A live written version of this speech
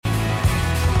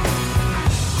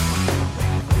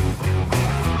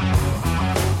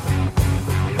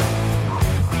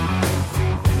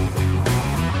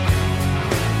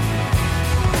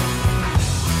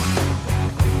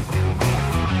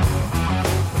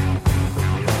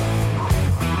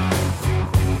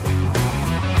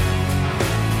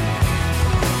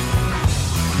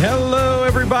Hello,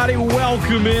 everybody.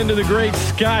 Welcome into the Great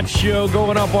Scott Show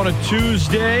going up on a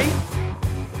Tuesday.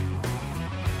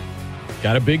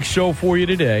 Got a big show for you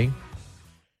today.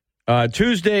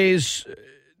 Tuesdays,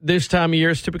 this time of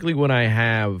year, is typically when I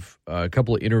have a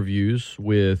couple of interviews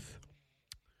with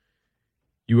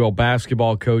UL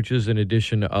basketball coaches in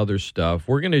addition to other stuff.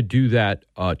 We're going to do that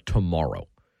tomorrow.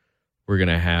 We're going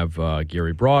to have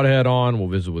Gary Broadhead on. We'll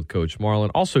visit with Coach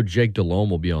Marlin. Also, Jake Delhomme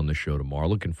will be on the show tomorrow.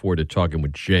 Looking forward to talking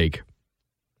with Jake.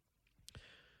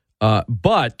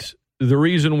 But the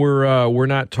reason we're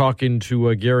not talking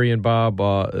to Gary and Bob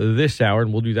this hour,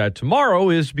 and we'll do that tomorrow,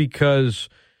 is because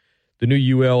the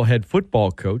new UL head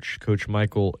football coach, Coach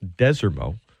Michael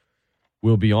Desormeaux,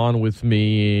 will be on with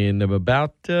me in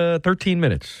about 13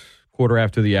 minutes, quarter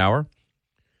after the hour.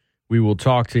 We will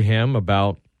talk to him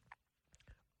about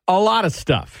a lot of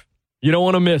stuff. You don't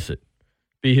want to miss it.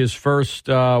 Be his first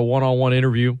one-on-one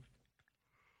interview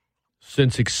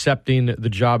since accepting the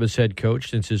job as head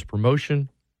coach, since his promotion,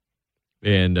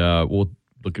 and we're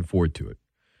looking forward to it.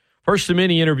 First of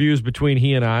many interviews between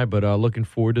he and I, but looking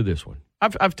forward to this one.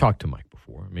 I've talked to Mike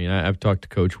before. I mean, I've talked to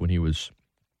Coach when he was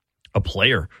a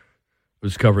player,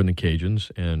 was covering the Cajuns,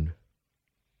 and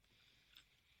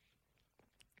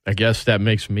I guess that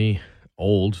makes me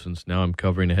old since now I'm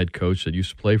covering a head coach that used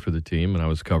to play for the team, and I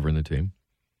was covering the team.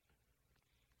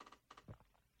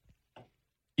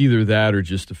 Either that or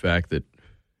just the fact that,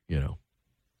 you know,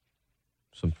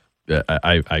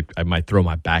 I might throw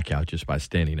my back out just by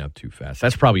standing up too fast.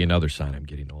 That's probably another sign I'm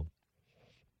getting old.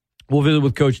 We'll visit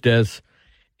with Coach Des,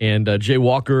 and Jay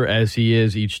Walker, as he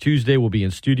is each Tuesday, will be in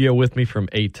studio with me from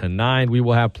 8 to 9. We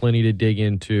will have plenty to dig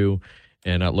into,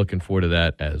 and looking forward to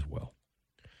that as well.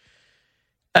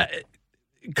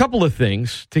 A couple of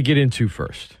things to get into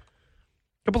first.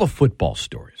 A couple of football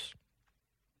stories.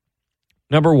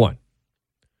 Number one,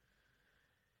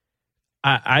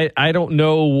 I don't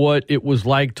know what it was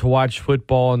like to watch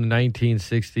football in the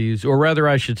 1960s, or rather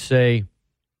I should say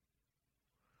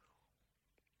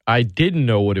I didn't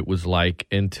know what it was like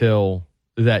until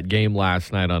that game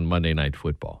last night on Monday Night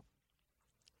Football.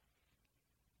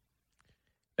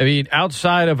 I mean,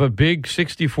 outside of a big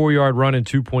 64-yard run and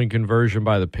two-point conversion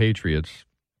by the Patriots,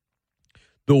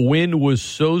 the wind was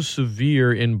so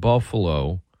severe in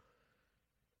Buffalo,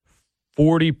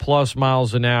 40-plus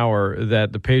miles an hour,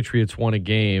 that the Patriots won a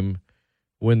game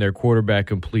when their quarterback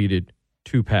completed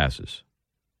 2 passes.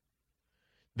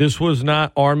 This was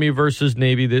not Army versus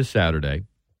Navy this Saturday.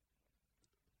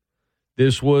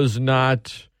 This was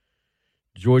not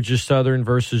Georgia Southern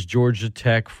versus Georgia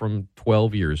Tech from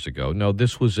 12 years ago. No,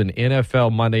 this was an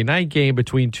NFL Monday night game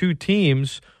between two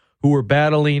teams who were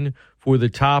battling for the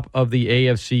top of the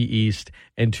AFC East,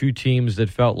 and two teams that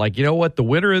felt like, you know what, the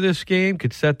winner of this game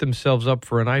could set themselves up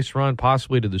for a nice run,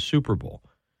 possibly to the Super Bowl.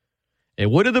 And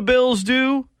what did the Bills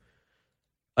do?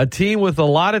 A team with a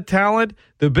lot of talent.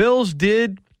 The Bills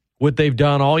did what they've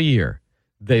done all year.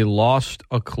 They lost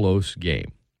a close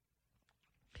game.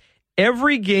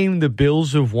 Every game the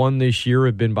Bills have won this year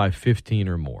have been by 15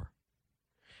 or more.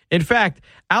 In fact,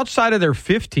 outside of their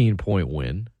 15-point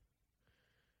win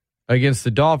against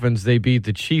the Dolphins, they beat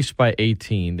the Chiefs by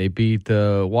 18. They beat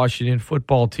the Washington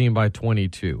football team by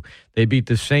 22. They beat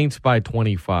the Saints by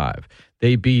 25.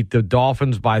 They beat the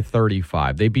Dolphins by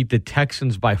 35. They beat the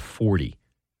Texans by 40.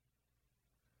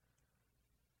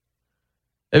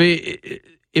 I mean,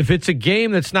 if it's a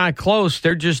game that's not close,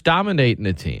 they're just dominating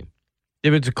the team.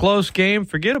 If it's a close game,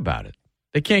 forget about it.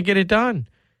 They can't get it done.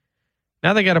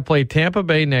 Now they got to play Tampa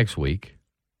Bay next week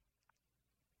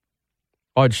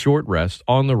on short rest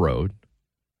on the road.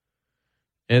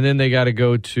 And then they got to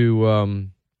go to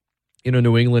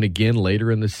New England again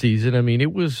later in the season. I mean,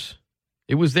 it was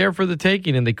there for the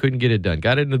taking, and they couldn't get it done.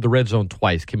 Got into the red zone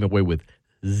twice, came away with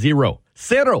zero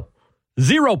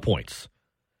points.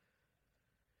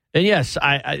 And yes,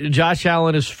 Josh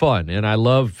Allen is fun, and I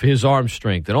love his arm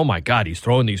strength. And, oh, my God, he's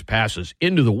throwing these passes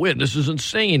into the wind. This is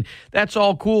insane. That's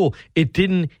all cool. It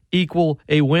didn't equal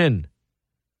a win.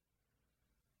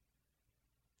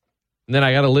 And then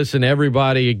I got to listen to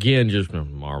everybody again, just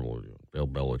marvel. Bill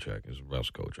Belichick is the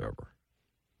best coach ever.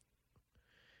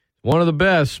 One of the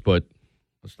best, but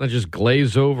let's not just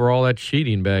glaze over all that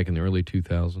cheating back in the early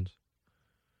 2000s.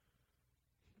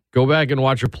 Go back and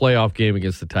watch a playoff game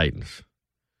against the Titans.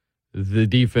 The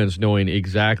defense knowing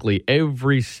exactly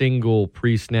every single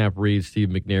pre-snap read Steve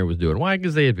McNair was doing. Why?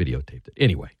 Because they had videotaped it.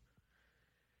 Anyway,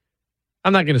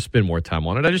 I'm not going to spend more time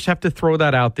on it. I just have to throw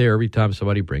that out there every time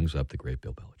somebody brings up the great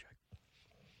Bill Belichick.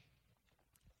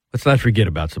 Let's not forget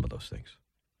about some of those things.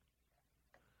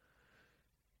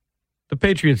 The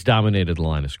Patriots dominated the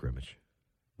line of scrimmage.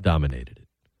 Dominated it.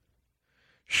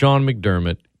 Sean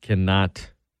McDermott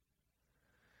cannot.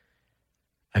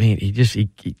 I mean,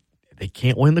 they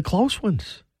can't win the close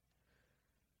ones.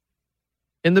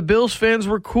 And the Bills fans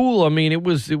were cool. I mean, it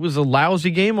was a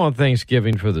lousy game on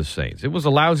Thanksgiving for the Saints. It was a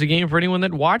lousy game for anyone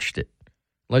that watched it,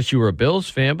 unless you were a Bills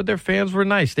fan, but their fans were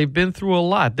nice. They've been through a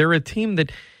lot. They're a team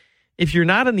that, if you're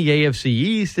not in the AFC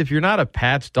East, if you're not a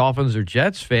Pats, Dolphins, or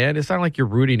Jets fan, it's not like you're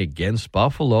rooting against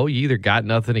Buffalo. You either got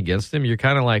nothing against them. You're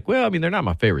kind of like, well, I mean, they're not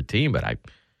my favorite team, but it'd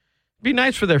be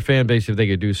nice for their fan base if they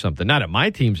could do something. Not at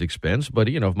my team's expense, but,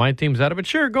 if my team's out of it,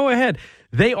 sure, go ahead.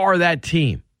 They are that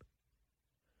team.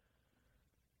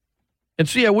 And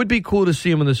so, yeah, it would be cool to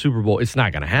see them in the Super Bowl. It's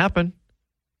not going to happen.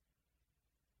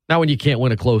 Not when you can't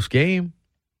win a close game.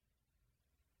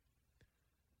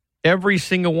 Every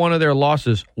single one of their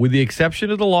losses, with the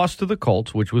exception of the loss to the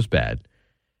Colts, which was bad,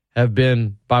 have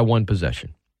been by one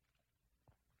possession.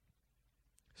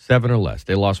 7 or less.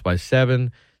 They lost by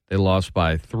 7. They lost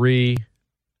by 3.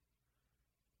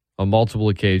 On multiple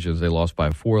occasions, they lost by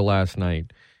 4 last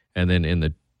night. And then in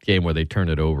the game where they turned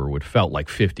it over, what felt like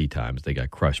 50 times, they got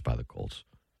crushed by the Colts.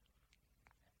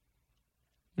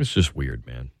 It's just weird,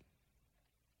 man.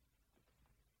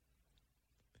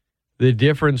 The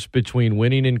difference between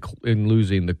winning and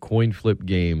losing the coin flip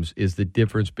games is the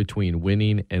difference between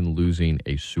winning and losing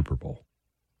a Super Bowl.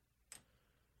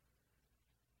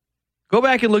 Go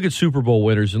back and look at Super Bowl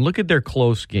winners and look at their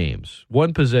close games,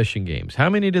 one-possession games.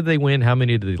 How many did they win? How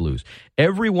many did they lose?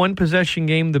 Every one-possession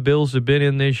game the Bills have been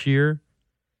in this year,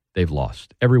 they've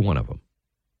lost. Every one of them.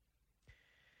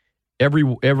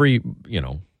 Every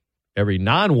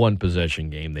non-one-possession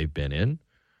game they've been in,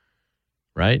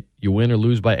 right? You win or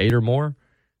lose by 8 or more,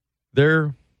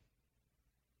 they're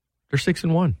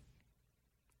 6-1.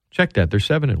 Check that. They're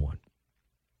 7-1.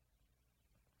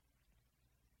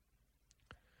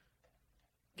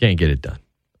 Can't get it done.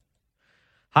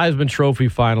 Heisman Trophy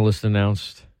finalist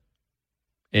announced.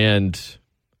 And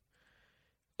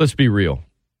let's be real.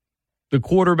 The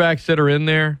quarterbacks that are in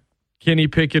there, Kenny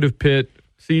Pickett of Pitt,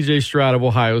 C.J. Stroud of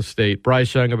Ohio State,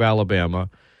 Bryce Young of Alabama,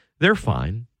 they're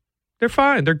fine. They're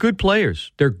fine. They're good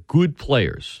players. They're good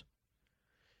players.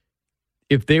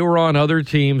 If they were on other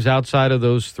teams outside of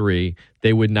those three,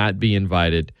 they would not be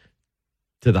invited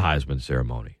to the Heisman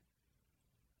ceremony.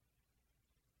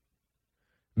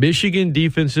 Michigan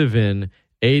defensive end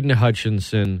Aiden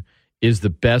Hutchinson is the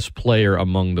best player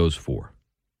among those four.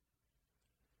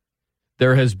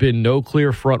 There has been no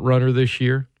clear front runner this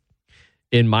year.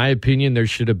 In my opinion, there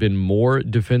should have been more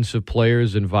defensive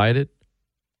players invited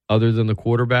other than the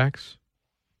quarterbacks.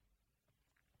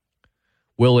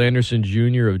 Will Anderson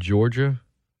Jr. of Georgia.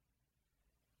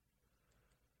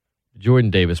 Jordan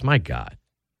Davis, my God.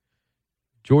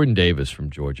 Jordan Davis from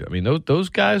Georgia. I mean, those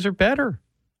guys are better.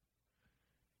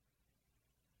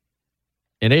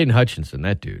 And Aiden Hutchinson,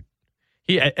 that dude.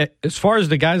 He, as far as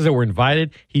the guys that were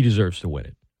invited, he deserves to win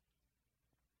it.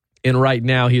 And right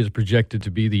now, he is projected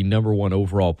to be the number 1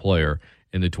 overall player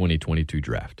in the 2022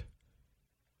 draft.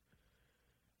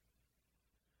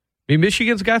 I mean,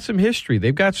 Michigan's got some history.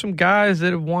 They've got some guys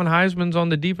that have won Heismans on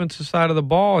the defensive side of the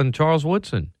ball, and Charles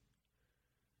Woodson.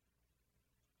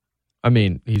 I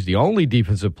mean, he's the only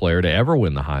defensive player to ever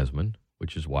win the Heisman,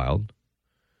 which is wild.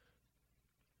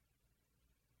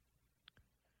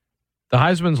 The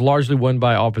Heisman's largely won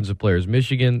by offensive players.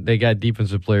 Michigan, they got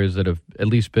defensive players that have at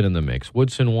least been in the mix.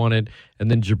 Woodson won it, and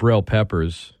then Jabril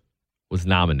Peppers was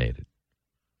nominated.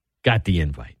 Got the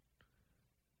invite.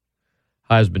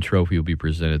 Heisman Trophy will be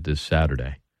presented this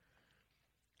Saturday.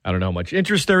 I don't know how much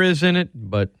interest there is in it,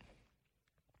 but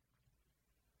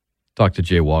talk to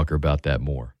Jay Walker about that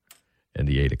more in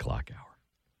the 8 o'clock hour.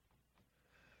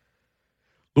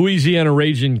 Louisiana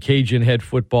Ragin' Cajun head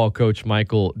football coach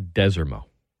Michael Desormeaux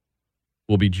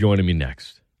will be joining me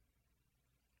next.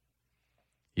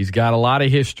 He's got a lot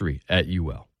of history at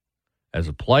UL. As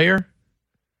a player,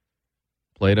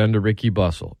 played under Ricky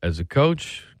Bussell. As a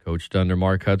coach, coached under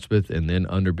Mark Hudspeth and then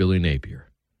under Billy Napier.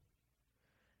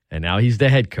 And now he's the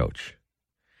head coach.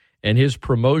 And his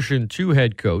promotion to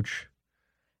head coach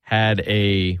had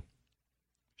a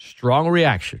strong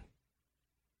reaction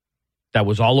that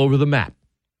was all over the map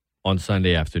on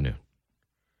Sunday afternoon.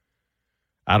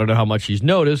 I don't know how much he's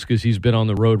noticed because he's been on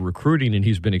the road recruiting and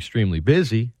he's been extremely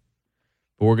busy.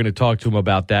 But we're going to talk to him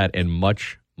about that and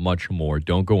much, much more.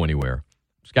 Don't go anywhere.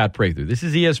 Scott Prather. This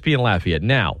is ESPN Lafayette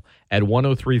now at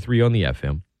 103.3 on the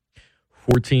FM,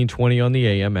 1420 on the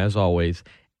AM as always,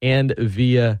 and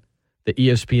via the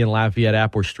ESPN Lafayette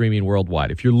app or streaming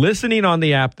worldwide. If you're listening on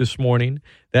the app this morning,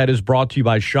 that is brought to you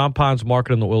by Champont's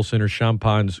Market and the Oil Center.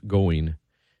 Champont's going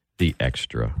the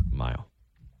extra mile.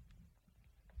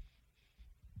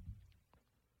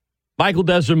 Michael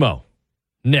Desormeaux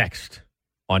Next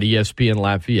on ESPN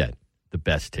Lafayette, the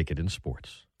best ticket in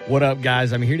sports. What up,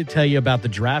 guys? I'm here to tell you about the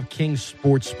DraftKings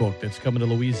Sportsbook that's coming to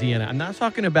Louisiana. I'm not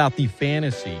talking about the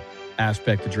fantasy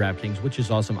aspect of DraftKings, which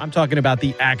is awesome. I'm talking about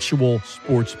the actual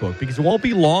sportsbook, because it won't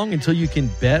be long until you can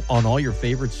bet on all your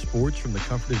favorite sports from the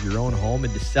comfort of your own home.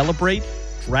 And to celebrate,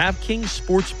 DraftKings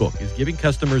Sportsbook is giving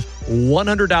customers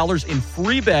 $100 in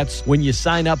free bets when you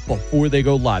sign up before they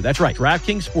go live. That's right.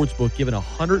 DraftKings Sportsbook giving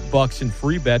 $100 in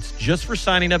free bets just for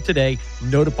signing up today.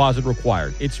 No deposit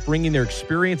required. It's bringing their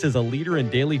experience as a leader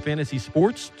in daily fantasy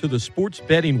sports to the sports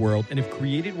betting world and have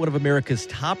created one of America's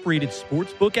top-rated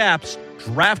sportsbook apps,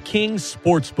 DraftKings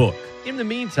Sportsbook. In the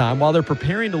meantime, while they're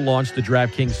preparing to launch the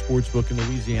DraftKings Sportsbook in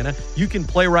Louisiana, you can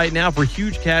play right now for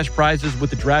huge cash prizes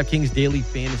with the DraftKings Daily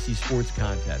Fantasy Sports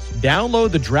Contest.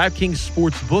 Download the DraftKings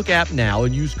Sportsbook app now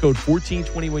and use code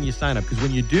 1420 when you sign up, because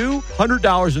when you do,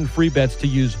 $100 in free bets to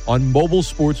use on mobile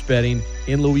sports betting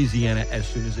in Louisiana as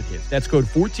soon as it hits. That's code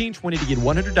 1420 to get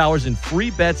 $100 in free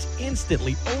bets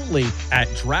instantly only at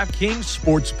DraftKings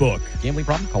Sportsbook. Gambling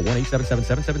problem? Call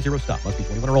 1-877-770-STOP. Must be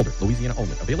 21 or older. Louisiana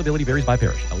only. Availability varies by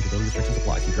parish. Eligibility restrictions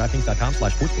apply. See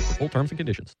DraftKings.com/sportsbook for full terms and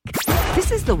conditions. This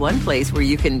is the one place where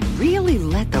you can really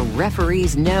let the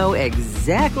referees know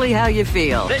exactly how you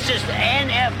feel. This is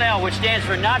NFL, which stands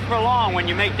for not for long when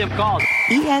you make them calls.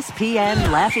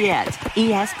 ESPN Lafayette,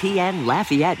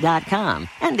 ESPNLafayette.com,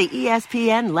 and the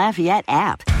ESPN Lafayette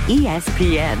app.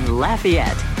 ESPN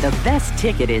Lafayette, the best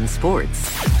ticket in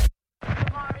sports.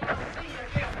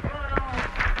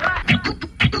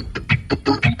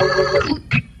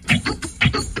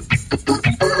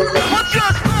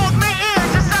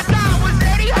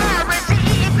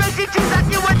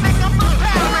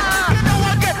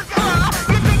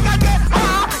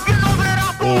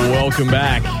 Welcome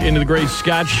back into the Great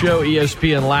Scott Show,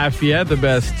 ESPN Lafayette, the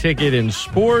best ticket in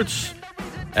sports.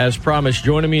 As promised,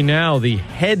 joining me now, the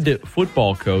head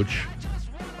football coach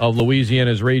of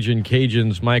Louisiana's Ragin'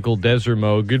 Cajuns, Michael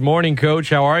Desormeaux. Good morning, Coach.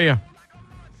 How are you?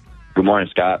 Good morning,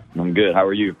 Scott. I'm good. How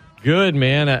are you? Good,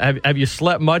 man. Have you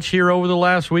slept much here over the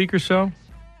last week or so?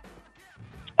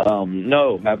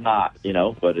 No, have not.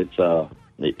 But it's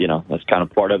that's kind of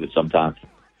part of it sometimes.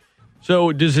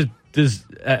 So does it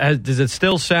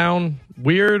still sound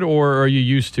weird, or are you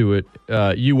used to it?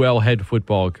 UL head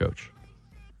football coach.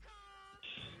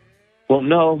 Well,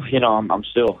 no, I'm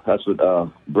still. That's what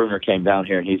Bruner came down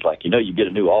here and he's like, you get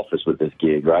a new office with this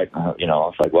gig, right? I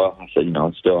was like, well, I said,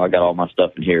 still I got all my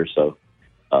stuff in here, so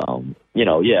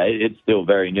it's still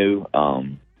very new.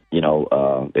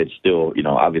 It's still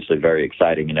obviously very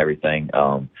exciting and everything.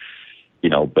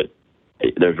 But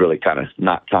there's really kind of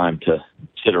not time to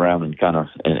sit around and kind of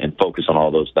and focus on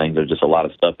all those things. There's just a lot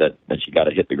of stuff that you got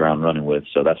to hit the ground running with.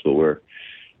 So that's what we're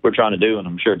trying to do, and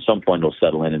I'm sure at some point it'll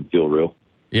settle in and feel real.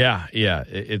 Yeah.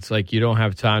 It's like you don't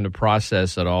have time to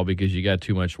process it all because you got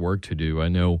too much work to do. I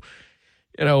know,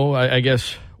 I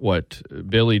guess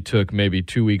Billy took maybe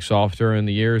 2 weeks off during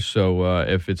the year. So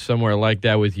if it's somewhere like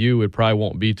that with you, it probably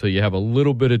won't be till you have a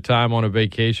little bit of time on a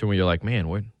vacation where you're like, man,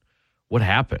 what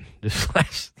happened? This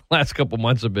last couple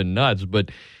months have been nuts.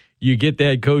 But you get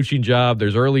that coaching job.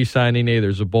 There's early signing day.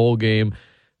 There's a bowl game.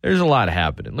 There's a lot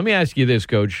happening. Let me ask you this,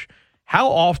 Coach. How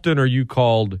often are you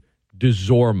called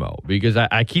Desormeaux? Because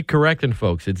I keep correcting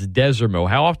folks. It's Desormeaux.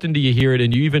 How often do you hear it,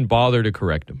 and you even bother to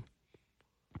correct them?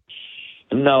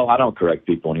 No, I don't correct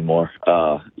people anymore.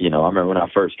 I remember when I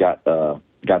first got to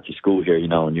school here,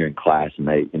 and you're in class, and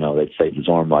they'd say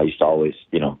Desormeaux. I used to always,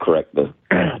 correct the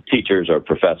teachers or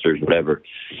professors, whatever.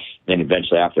 Then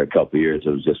eventually, after a couple of years, it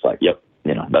was just like, yep,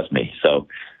 that's me. So,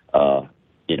 I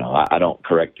don't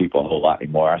correct people a whole lot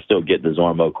anymore. I still get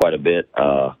Desormeaux quite a bit,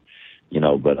 but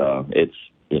it's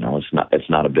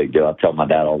not a big deal. I tell my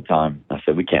dad all the time. I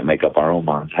said we can't make up our own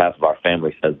minds. Half of our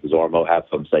family says Desormeaux, half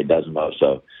of them say Desormeaux.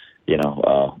 So,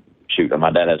 shoot,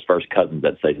 my dad has first cousins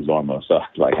that say Desormeaux. So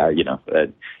it's like,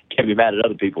 can't be mad at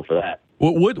other people for that.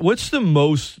 What's the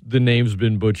most the name's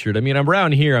been butchered? I mean, I'm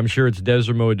around here. I'm sure it's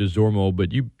Desormeaux,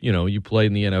 but you played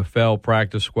in the NFL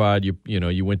practice squad.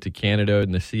 You went to Canada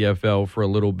in the CFL for a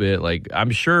little bit. Like,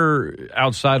 I'm sure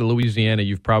outside of Louisiana,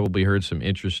 you've probably heard some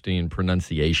interesting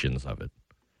pronunciations of it.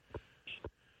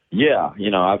 Yeah,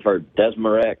 I've heard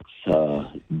Desmorex,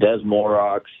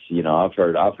 Desmorox. I've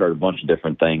heard a bunch of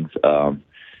different things. So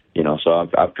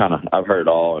I've heard it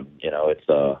all, and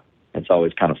it's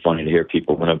always kind of funny to hear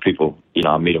people whenever people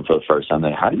I meet them for the first time.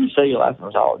 They, how do you say your last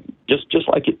name? Just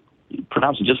like it,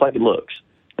 pronounce it just like it looks,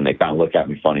 and they kind of look at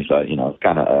me funny. So it's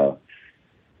kind of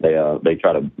they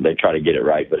try to get it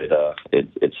right, but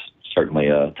it's certainly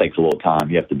takes a little time.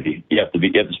 You have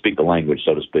to speak the language,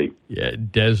 so to speak. Yeah,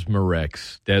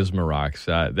 Desmorex.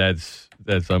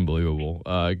 That's unbelievable.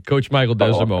 Coach Michael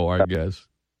Desormeaux, our guest.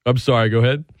 I'm sorry, go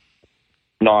ahead.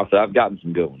 No, I've gotten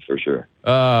some good ones for sure.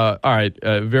 All right,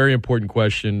 very important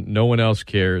question. No one else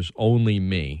cares, only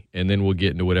me. And then we'll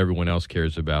get into what everyone else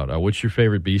cares about. What's your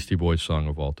favorite Beastie Boys song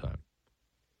of all time?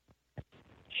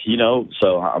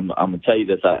 So I'm gonna tell you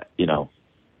this.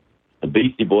 The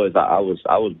Beastie Boys. I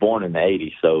was born in the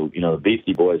 '80s, so the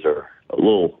Beastie Boys are a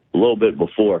little bit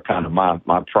before kind of my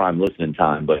prime listening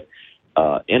time. But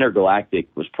Intergalactic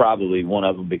was probably one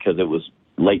of them because it was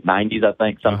late '90s, I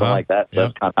think, something like that. So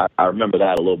that's kind of, I remember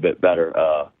that a little bit better.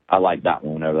 I liked that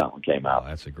one whenever that one came out. Oh,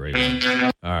 that's a great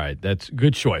one. All right, that's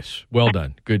good choice. Well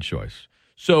done, good choice.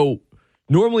 So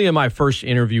normally in my first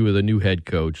interview with a new head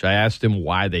coach, I asked them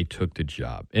why they took the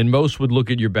job. And most would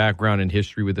look at your background and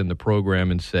history within the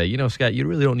program and say, Scott, you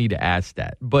really don't need to ask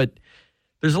that. But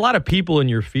there's a lot of people in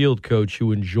your field, Coach,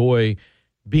 who enjoy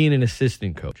being an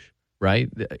assistant coach, right?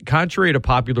 Contrary to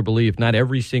popular belief, not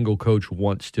every single coach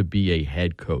wants to be a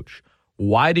head coach.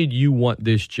 Why did you want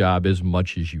this job as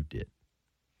much as you did?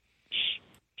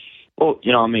 Well,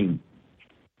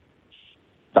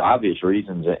 the obvious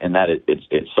reasons, and that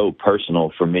it's so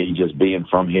personal for me, just being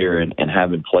from here and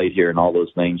having played here and all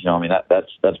those things.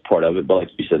 That's part of it. But like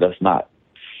you said, that's not.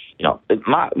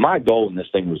 My goal in this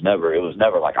thing was never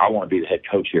like I want to be the head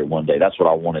coach here one day. That's what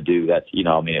I want to do. That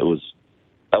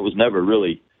was never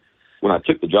really when I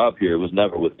took the job here. It was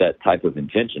never with that type of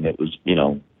intention. It was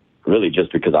really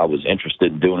just because I was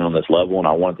interested in doing it on this level, and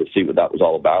I wanted to see what that was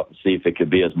all about and see if it could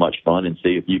be as much fun and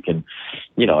see if you can,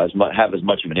 have as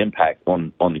much of an impact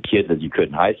on the kids as you could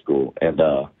in high school. And,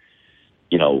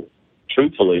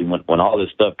 truthfully, when all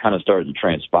this stuff kind of started to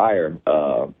transpire,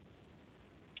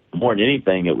 more than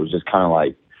anything, it was just kind of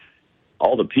like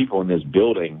all the people in this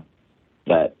building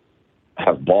that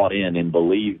have bought in and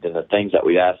believed in the things that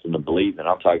we asked them to believe in.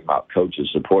 I'm talking about coaches,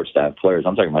 support staff, players.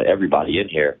 I'm talking about everybody in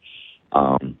here.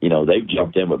 They've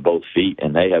jumped in with both feet,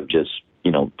 and they have just,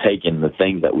 taken the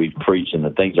things that we've preached and the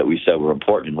things that we said were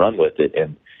important and run with it.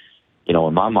 And,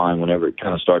 in my mind, whenever it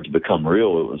kind of started to become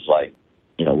real, it was like,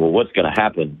 well, what's going to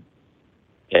happen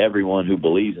to everyone who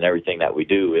believes in everything that we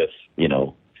do if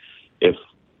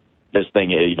this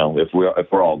thing, if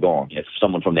we're all gone, if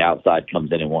someone from the outside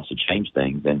comes in and wants to change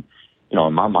things. And,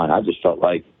 in my mind, I just felt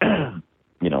like,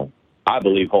 I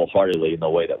believe wholeheartedly in the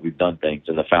way that we've done things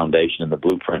and the foundation and the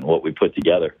blueprint and what we put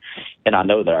together. And I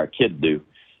know that our kids do.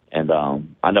 And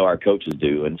I know our coaches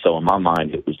do. And so in my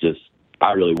mind, it was just,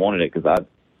 I really wanted it because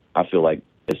I feel like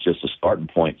it's just a starting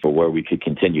point for where we could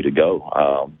continue to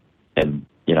go. And,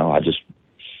 I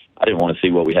didn't want to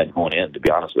see what we had going in, to be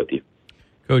honest with you.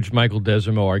 Coach Michael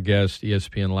Desormeaux, our guest,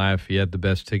 ESPN Lafayette, the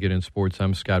best ticket in sports.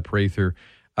 I'm Scott Prather.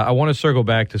 I want to circle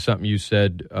back to something you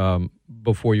said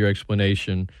before your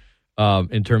explanation.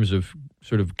 In terms of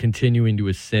sort of continuing to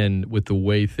ascend with the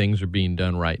way things are being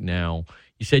done right now.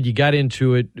 You said you got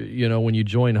into it, when you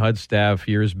joined HUD staff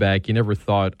years back, you never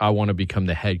thought, I want to become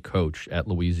the head coach at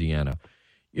Louisiana.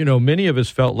 Many of us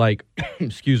felt like,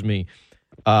 excuse me,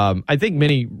 I think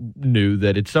many knew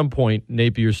that at some point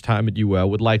Napier's time at UL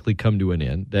would likely come to an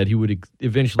end, that he would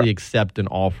eventually accept an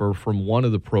offer from one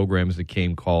of the programs that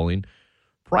came calling.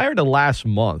 Prior to last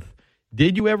month,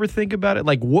 did you ever think about it?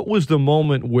 Like, what was the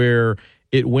moment where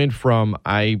it went from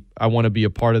I want to be a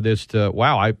part of this to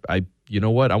wow, I you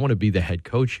know what, I want to be the head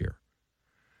coach here?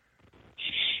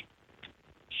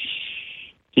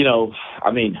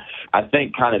 I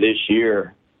think kind of this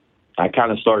year, I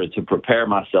kind of started to prepare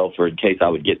myself for in case I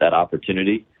would get that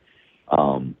opportunity.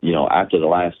 After the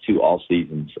last two off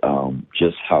seasons,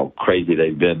 just how crazy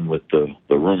they've been with the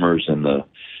rumors and the.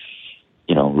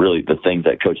 Really the things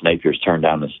that Coach Napier's turned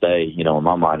down to stay, in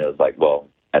my mind, it was like, well,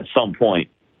 at some point,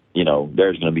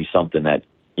 there's going to be something that,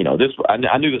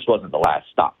 I knew this wasn't the last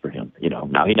stop for him,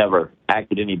 Now, he never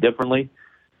acted any differently,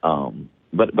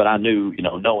 but I knew,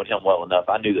 knowing him well enough,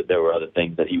 I knew that there were other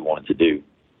things that he wanted to do.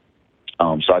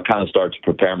 So I kind of started to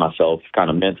prepare myself kind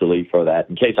of mentally for that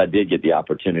in case I did get the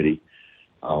opportunity.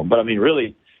 But,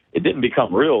 really, it didn't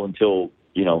become real until,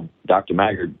 Dr.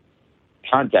 Maggard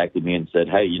contacted me and said,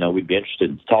 hey, we'd be interested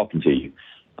in talking to you.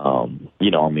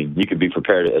 You could be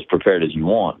prepared as you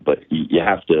want, but you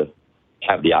have to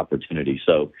have the opportunity.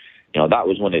 So, that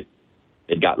was when it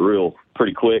got real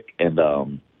pretty quick. And,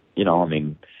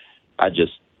 I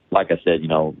just, like I said,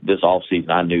 this off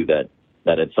season, I knew that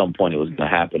at some point it was going to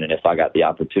happen. And if I got the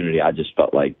opportunity, I just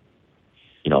felt like,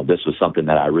 this was something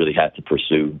that I really had to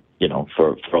pursue,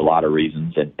 for a lot of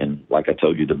reasons. And like I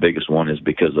told you, the biggest one is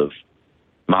because of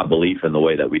my belief in the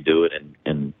way that we do it.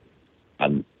 And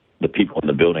the people in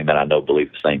the building that I know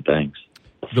believe the same things.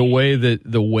 The way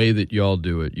that y'all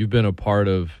do it, you've been a part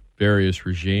of various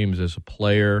regimes as a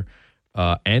player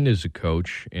and as a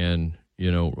coach, and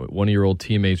one of your old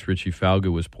teammates, Richie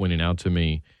Falga, was pointing out to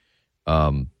me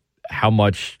how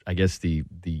much, I guess, the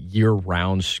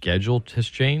year-round schedule has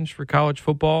changed for college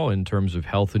football in terms of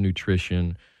health and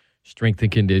nutrition, strength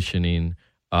and conditioning,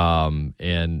 and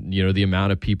the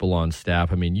amount of people on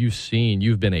staff. I mean,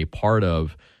 you've been a part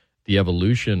of the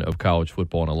evolution of college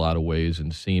football in a lot of ways,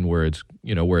 and seen where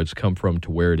it's come from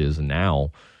to where it is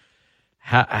now.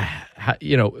 A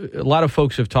lot of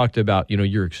folks have talked about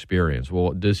your experience.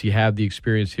 Well, does he have the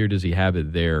experience here? Does he have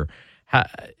it there?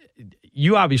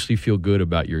 You obviously feel good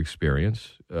about your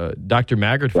experience. Dr.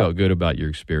 Maggard felt good about your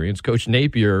experience. Coach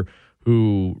Napier,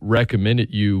 who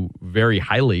recommended you very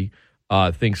highly,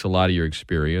 thinks a lot of your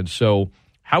experience. So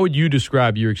how would you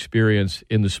describe your experience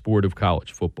in the sport of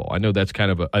college football? I know that's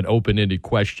kind of an open-ended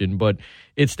question, but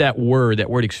it's that word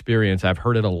experience. I've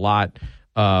heard it a lot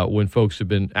when folks have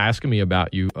been asking me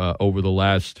about you over the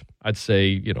last, I'd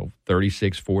say,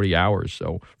 36, 40 hours.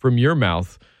 So from your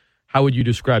mouth, how would you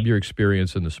describe your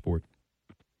experience in the sport?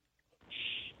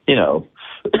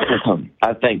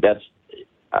 I think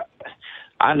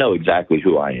I know exactly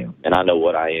who I am, and I know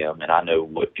what I am, and I know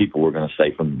what people were going to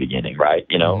say from the beginning, right?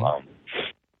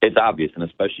 It's obvious, and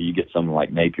especially you get someone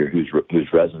like Napier whose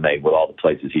resume with all the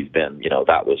places he's been,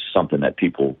 that was something that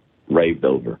people raved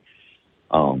over.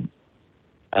 And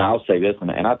I'll say this,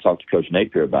 and I talked to Coach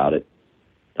Napier about it.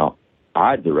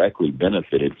 I directly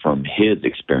benefited from his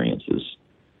experiences.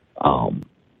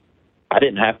 I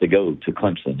didn't have to go to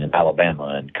Clemson and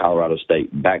Alabama and Colorado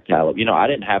State and back to Alabama. I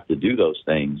didn't have to do those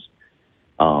things,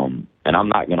 and I'm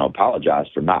not going to apologize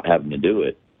for not having to do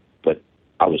it. But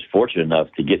I was fortunate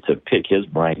enough to get to pick his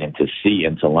brain and to see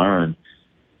and to learn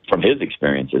from his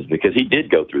experiences, because he did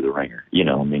go through the ringer.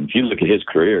 If you look at his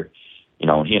career,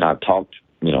 and he and I talked,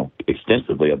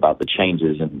 extensively about the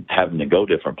changes and having to go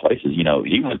different places.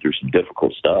 He went through some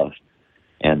difficult stuff,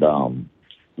 and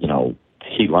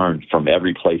he learned from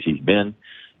every place he's been.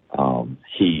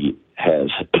 He has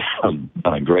done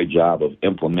a great job of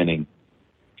implementing,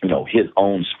 his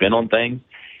own spin on things.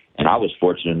 And I was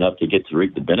fortunate enough to get to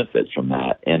reap the benefits from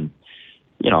that. And,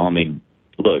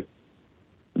 look,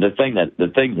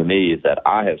 the thing to me is that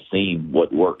I have seen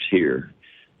what works here,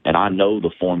 and I know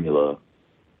the formula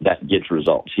that gets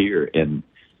results here. And,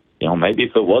 maybe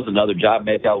if it was another job,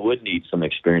 maybe I would need some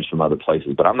experience from other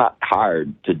places, but I'm not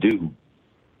hired to do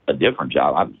a different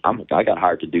job. I got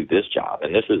hired to do this job,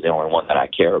 and this is the only one that I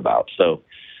care about. So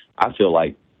I feel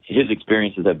like his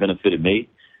experiences have benefited me.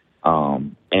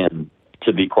 And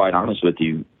to be quite honest with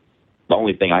you, the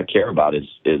only thing I care about is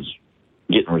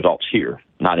getting results here,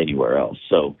 not anywhere else.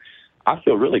 So I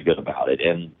feel really good about it.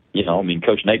 And,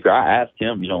 Coach Napier, I asked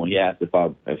him, when he asked if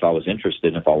I was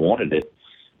interested and if I wanted it,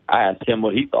 I asked him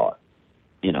what he thought,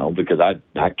 because I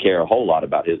care a whole lot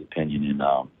about his opinion. And,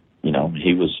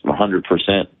 he was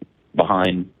 100%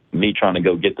 behind me trying to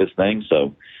go get this thing.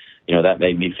 So, that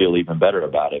made me feel even better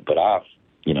about it. But I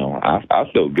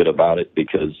feel good about it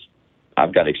because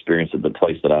I've got experience at the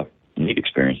place that I need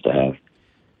experience to have.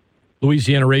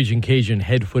 Louisiana Raging Cajun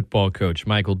head football coach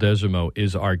Michael Desormeaux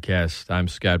is our guest. I'm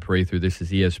Scott Prather. This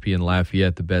is ESPN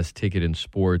Lafayette, the best ticket in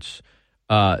sports.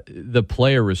 The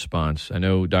player response. I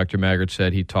know Dr. Maggard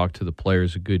said he talked to the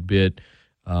players a good bit.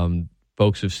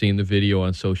 Folks have seen the video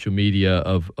on social media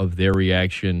of their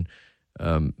reaction.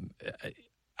 I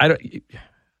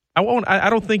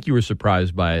don't think you were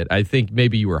surprised by it. I think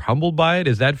maybe you were humbled by it.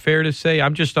 Is that fair to say?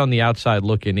 I'm just on the outside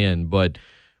looking in, but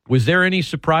was there any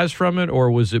surprise from it, or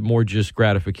was it more just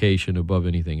gratification above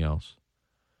anything else?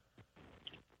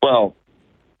 Well,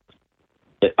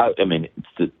 I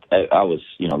was,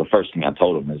 the first thing I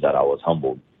told him is that I was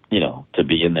humbled, to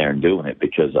be in there and doing it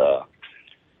because,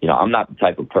 I'm not the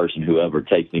type of person who ever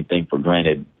takes anything for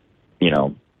granted.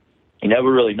 You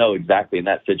never really know exactly in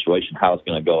that situation how it's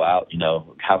going to go out,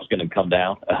 how it's going to come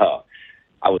down.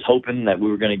 I was hoping that we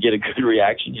were going to get a good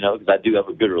reaction, because I do have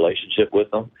a good relationship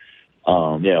with them.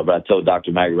 But I told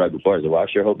Dr. Maggie right before, I said, well, I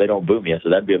sure hope they don't boo me. I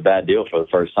said, that'd be a bad deal for the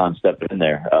first time stepping in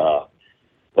there. No,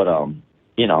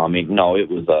 it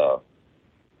was,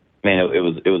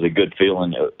 it was a good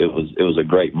feeling. It was a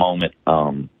great moment.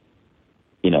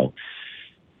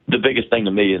 The biggest thing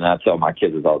to me, and I tell my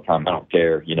kids this all the time, I don't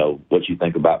care, what you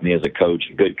think about me as a coach,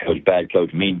 good coach, bad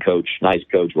coach, mean coach, nice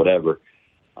coach, whatever.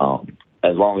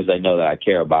 As long as they know that I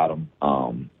care about them,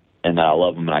 and that I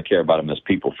love them and I care about them as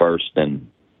people first,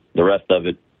 then the rest of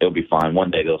it, it'll be fine.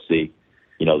 One day they'll see,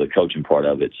 the coaching part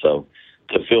of it. So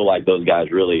to feel like those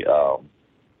guys really know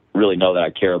that I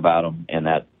care about them and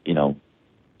that,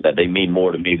 that they mean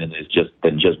more to me than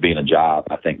just being a job.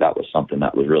 I think that was something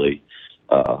that was really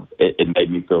it made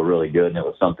me feel really good, and it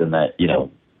was something that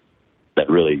that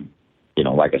really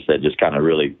like I said, just kind of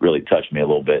really touched me a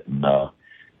little bit, and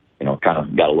kind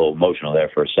of got a little emotional there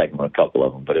for a second with a couple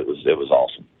of them, but it was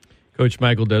awesome. Coach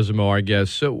Michael Desormeaux, our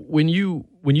guest. So when you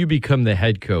become the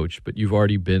head coach, but you've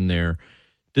already been there,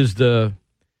 does the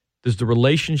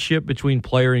relationship between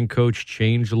player and coach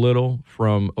change a little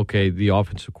from, the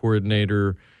offensive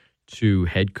coordinator to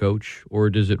head coach, or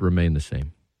does it remain the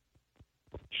same?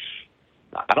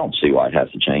 I don't see why it has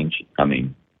to change. I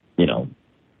mean,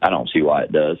 I don't see why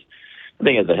it does. I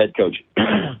think as a head coach,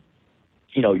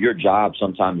 your job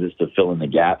sometimes is to fill in the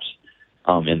gaps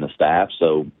in the staff.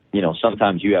 So,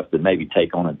 sometimes you have to maybe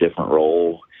take on a different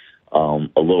role a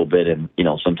little bit. And,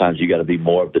 sometimes you got to be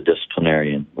more of the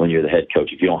disciplinarian when you're the head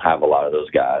coach if you don't have a lot of those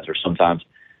guys. Or sometimes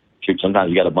you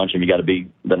got a bunch of them, you got to be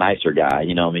the nicer guy.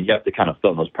 You have to kind of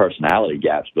fill in those personality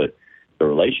gaps. But the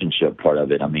relationship part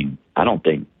of it, I don't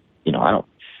think,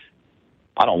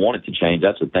 I don't want it to change.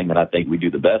 That's the thing that I think we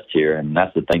do the best here, and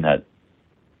that's the thing that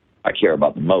I care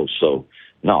about the most. So,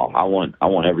 no, I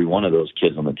want every one of those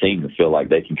kids on the team to feel like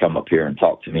they can come up here and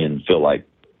talk to me and feel like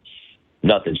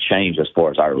nothing's changed as far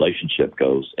as our relationship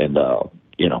goes. And,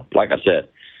 like I said,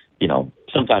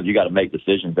 sometimes you got to make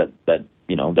decisions that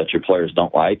your players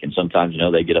don't like, and sometimes,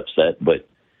 they get upset, but,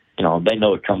 they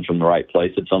know it comes from the right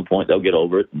place. At some point they'll get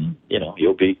over it, and,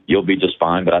 you'll be just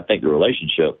fine. But I think the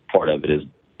relationship part of it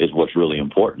is what's really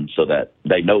important, so that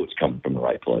they know it's coming from the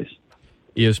right place.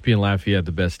 ESPN Lafayette,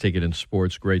 the best ticket in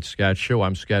sports. Great Scott Show.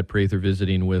 I'm Scott Prather,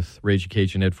 visiting with Raging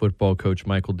Cajun head football coach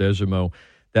Michael Desormeaux.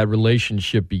 That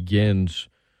relationship begins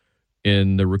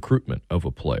in the recruitment of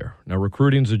a player. Now,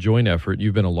 recruiting is a joint effort.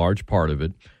 You've been a large part of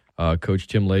it. Coach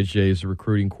Tim Leger is the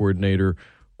recruiting coordinator.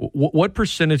 What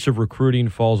percentage of recruiting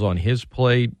falls on his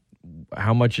plate?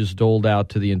 How much is doled out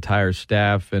to the entire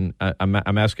staff? And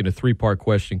I'm asking a three-part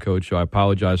question, Coach, so I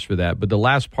apologize for that. But the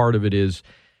last part of it is,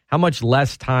 how much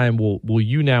less time will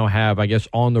you now have, I guess,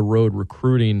 on the road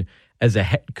recruiting as a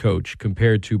head coach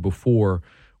compared to before,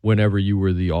 whenever you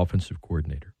were the offensive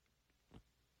coordinator?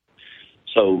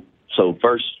 So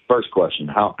first question,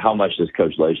 how much does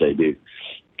Coach Leger do?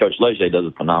 Coach Leger does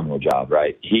a phenomenal job,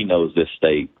 right? He knows this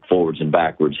state forwards and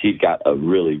backwards. He's got a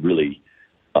really, really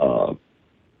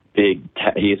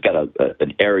he's got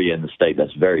an area in the state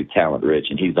that's very talent rich,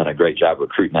 and he's done a great job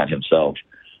recruiting that himself.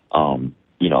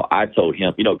 I told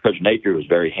him, Coach Napier was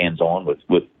very hands-on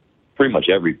with pretty much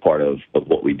every part of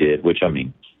what we did, which,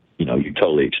 you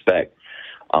totally expect.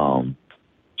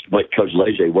 But Coach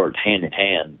Leger worked hand in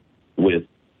hand with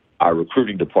our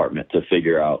recruiting department to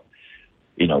figure out,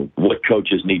 what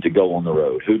coaches need to go on the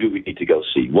road. Who do we need to go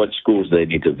see? What schools do they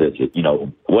need to visit?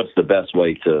 What's the best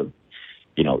way to,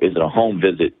 is it a home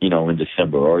visit, in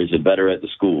December, or is it better at the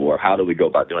school, or how do we go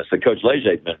about doing it? So Coach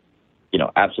Leger has been,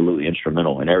 absolutely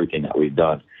instrumental in everything that we've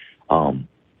done on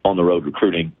the road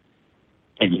recruiting,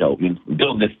 and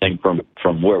building this thing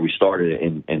from where we started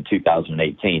in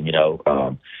 2018.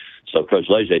 So Coach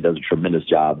Leger does a tremendous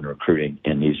job in recruiting,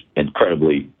 and he's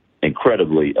incredibly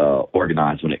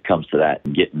organized when it comes to that,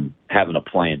 and having a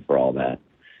plan for all that.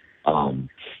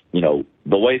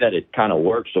 The way that it kind of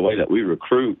works, the way that we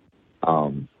recruit,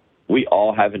 we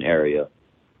all have an area,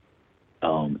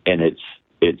 and it's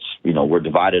we're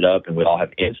divided up, and we all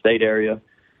have in-state area,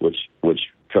 which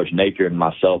Coach Napier and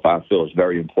myself, I feel, is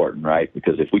very important, right?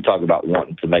 Because if we talk about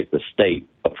wanting to make the state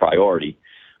a priority,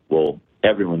 well,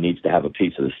 everyone needs to have a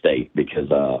piece of the state, because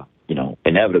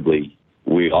inevitably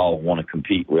we all want to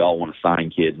compete, we all want to sign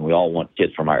kids, and we all want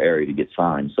kids from our area to get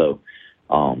signed. So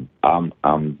I'm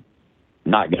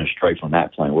not going to stray from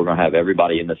that plan. We're going to have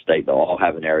everybody in the state, they'll all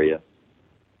have an area.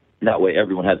 That way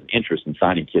everyone has an interest in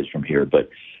signing kids from here. But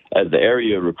as the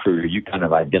area recruiter, you kind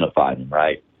of identify them,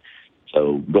 right?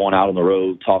 So going out on the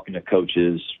road, talking to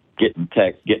coaches, getting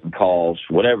texts, getting calls,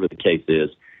 whatever the case is,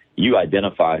 you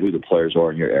identify who the players are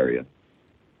in your area.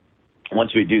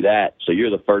 Once we do that, so you're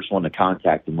the first one to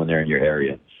contact them when they're in your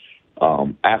area.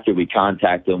 After we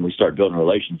contact them, we start building a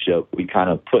relationship. We kind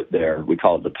of put we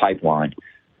call it the pipeline,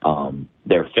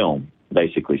 their film,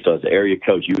 basically. So as the area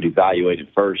coach, you would evaluate it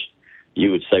first.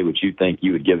 You would say what you think.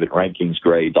 You would give it rankings,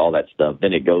 grades, all that stuff.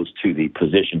 Then it goes to the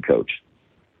position coach.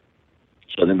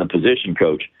 So then the position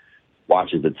coach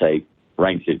watches the tape,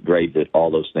 ranks it, grades it, all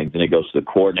those things. Then it goes to the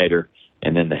coordinator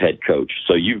and then the head coach.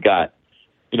 So you've got,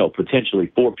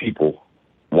 potentially 4 people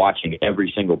watching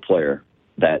every single player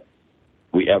that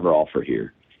we ever offer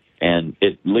here. And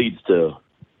it leads to,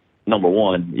 number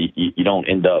one, you don't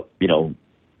end up,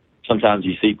 sometimes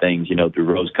you see things, through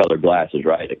rose-colored glasses,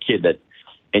 right? A kid that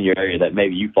in your area that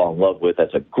maybe you fall in love with.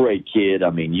 That's a great kid. I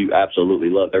mean, you absolutely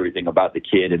love everything about the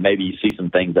kid, and maybe you see some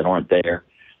things that aren't there.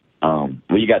 Well,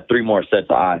 you got 3 more sets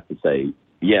of eyes to say,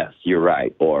 yes, you're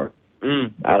right, or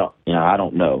I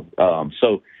don't know.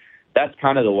 So that's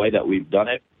kind of the way that we've done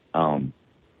it.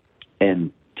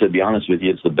 And to be honest with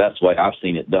you, it's the best way I've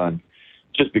seen it done,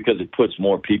 just because it puts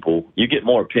more people. You get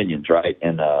more opinions, right?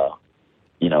 And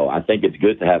I think it's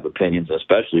good to have opinions,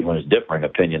 especially when it's differing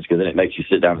opinions, because then it makes you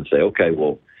sit down and say, okay,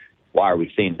 well, why are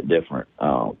we seeing it different?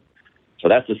 So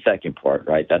that's the second part,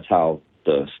 right? That's how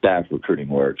the staff recruiting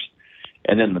works.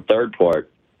 And then the third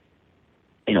part,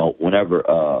 whenever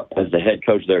as the head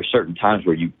coach, there are certain times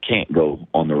where you can't go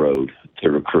on the road to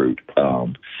recruit,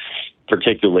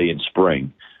 particularly in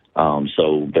spring.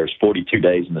 So there's 42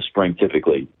 days in the spring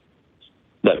typically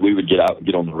that we would get out and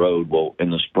get on the road. Well, in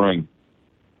the spring,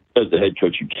 as the head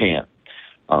coach, you can't.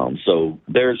 So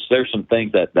there's some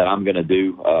things that I'm going to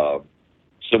do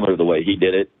similar to the way he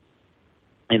did it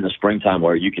in the springtime,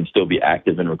 where you can still be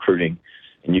active in recruiting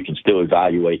and you can still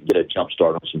evaluate and get a jump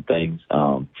start on some things.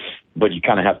 But you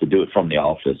kind of have to do it from the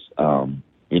office, and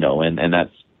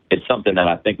it's something that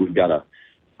I think we've got a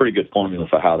pretty good formula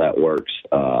for how that works.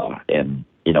 And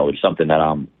it's something that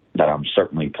I'm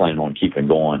certainly planning on keeping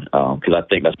going, because I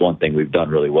think that's one thing we've done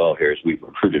really well here is we've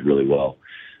recruited really well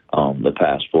the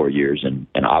past 4 years, and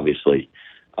obviously,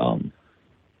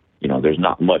 there's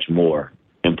not much more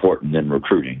important than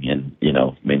recruiting. And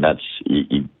that's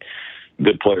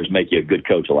good players make you a good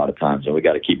coach a lot of times, and we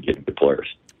got to keep getting good players.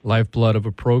 Lifeblood of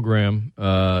a program.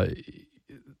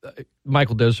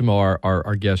 Michael Desormeaux,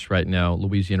 our guest right now,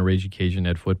 Louisiana Raging Cajun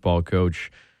head football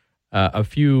coach. A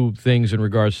few things in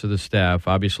regards to the staff.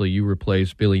 Obviously, you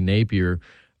replaced Billy Napier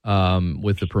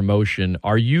with the promotion.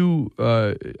 Are you,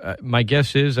 my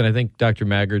guess is, and I think Dr.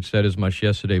 Maggard said as much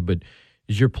yesterday, but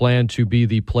is your plan to be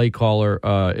the play caller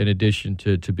in addition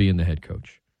to being the head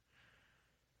coach?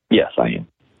 Yes, I am.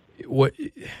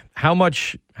 How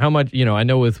much, I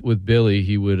know with Billy,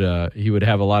 he would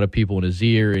have a lot of people in his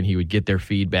ear and he would get their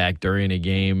feedback during a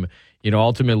game.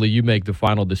 Ultimately you make the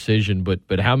final decision,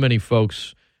 but how many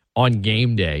folks on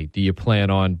game day do you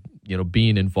plan on,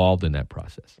 being involved in that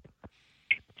process?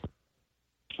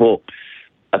 Well,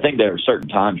 I think there are certain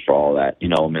times for all that.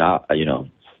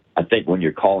 I think when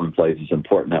you're calling plays, it's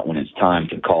important that when it's time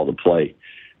to call the play,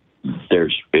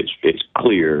 it's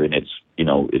clear and it's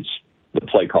the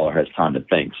play caller has time to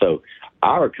think. So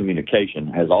our communication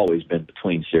has always been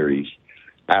between series,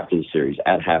 after the series,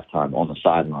 at halftime, on the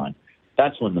sideline.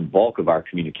 That's when the bulk of our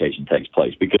communication takes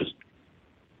place, because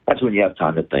that's when you have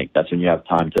time to think. That's when you have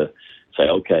time to say,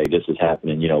 okay, this is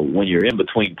happening. When you're in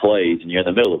between plays and you're in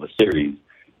the middle of a series,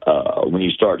 when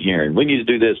you start hearing, we need to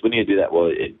do this, we need to do that,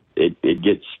 well, it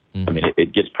gets,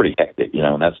 it gets pretty hectic,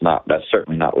 and that's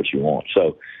certainly not what you want.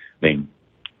 So,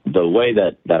 the way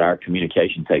that our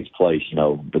communication takes place,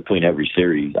 between every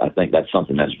series, I think that's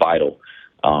something that's vital,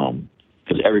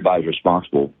 because everybody's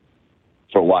responsible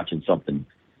for watching something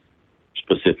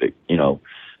specific,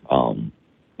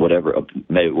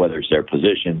 whether it's their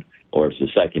position or it's the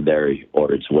secondary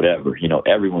or it's whatever,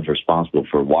 everyone's responsible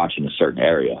for watching a certain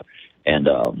area. And,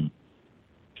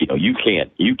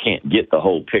 you can't get the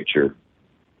whole picture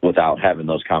without having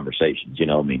those conversations.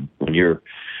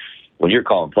 When you're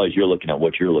calling plays, you're looking at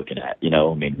what you're looking at,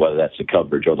 whether that's the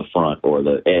coverage or the front or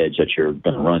the edge that you're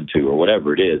going to run to or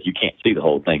whatever it is, you can't see the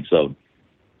whole thing. So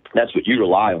that's what you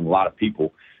rely on a lot of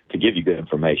people to give you good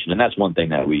information. And that's one thing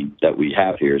that we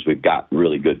have here is we've got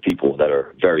really good people that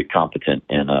are very competent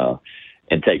and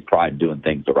take pride in doing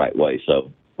things the right way.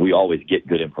 So we always get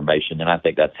good information, and I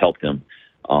think that's helped them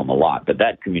a lot. But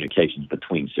that communication is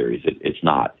between series. It's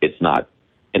not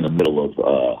in the middle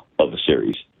of a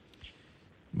series.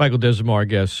 Michael Desormeaux, our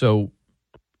guest. So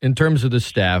in terms of the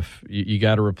staff, you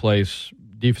got to replace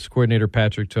defense coordinator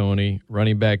Patrick Toney,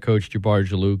 running back coach Jabbar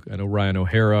Jalouk. I know Ryan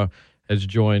O'Hara has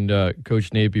joined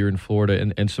Coach Napier in Florida,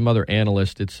 and some other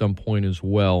analysts at some point as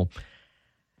well.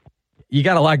 You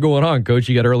got a lot going on, Coach.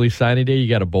 You got early signing day. You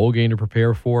got a bowl game to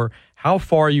prepare for. How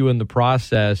far are you in the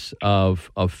process of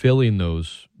filling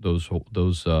those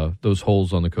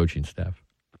holes on the coaching staff?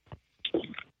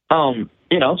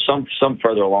 Some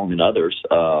further along than others.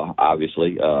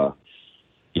 Obviously,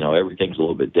 everything's a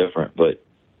little bit different. But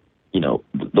the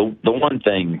one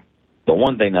thing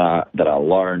that I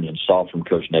learned and saw from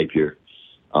Coach Napier,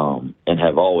 and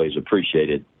have always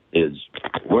appreciated, is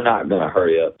we're not going to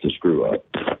hurry up to screw up.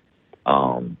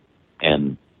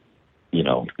 And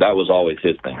that was always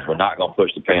his thing. We're not going to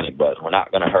push the panic button. We're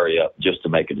not going to hurry up just to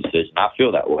make a decision. I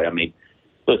feel that way.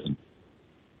 Listen,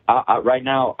 right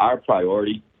now our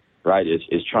priority, right, is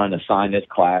trying to sign this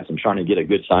class and trying to get a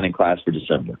good signing class for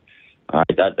December. All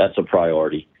right, that's a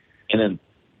priority. And then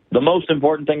the most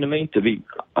important thing to me, to be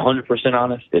 100%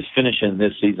 honest, is finishing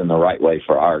this season the right way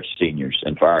for our seniors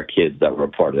and for our kids that were a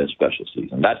part of this special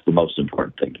season. That's the most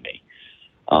important thing to me.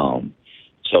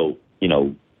 So,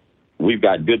 we've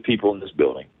got good people in this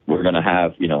building. We're going to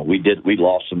have, we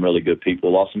lost some really good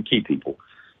people, lost some key people.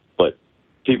 But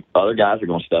other guys are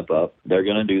going to step up. They're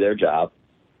going to do their job.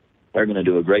 They're going to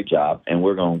do a great job, and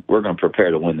we're going to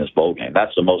prepare to win this bowl game.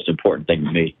 That's the most important thing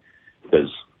to me because,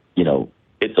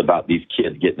 it's about these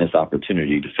kids getting this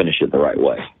opportunity to finish it the right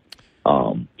way.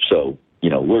 So,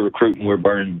 we're recruiting, we're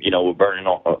burning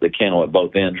the candle at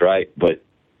both ends, right? But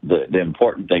the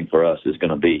important thing for us is going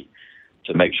to be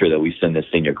to make sure that we send this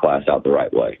senior class out the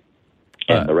right way.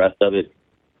 And the rest of it,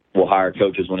 we'll hire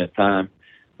coaches when it's time.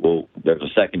 There's a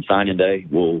second signing day.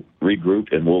 We'll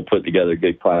regroup and we'll put together a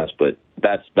good class. But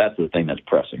that's the thing that's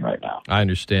pressing right now. I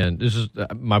understand. This is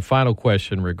my final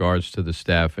question in regards to the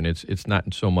staff, and it's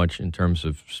not so much in terms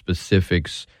of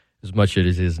specifics as much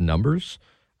as it is numbers.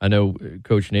 I know,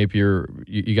 Coach Napier,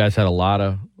 you guys had a lot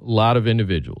of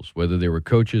individuals, whether they were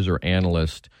coaches or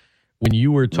analysts. When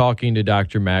you were talking to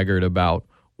Dr. Maggard about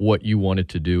what you wanted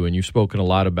to do, and you've spoken a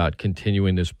lot about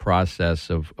continuing this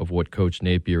process of what Coach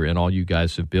Napier and all you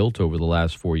guys have built over the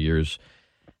last 4 years,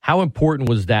 how important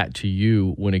was that to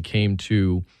you when it came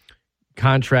to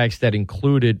contracts that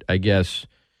included, I guess,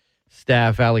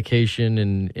 staff allocation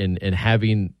and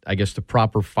having, I guess, the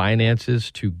proper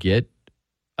finances to get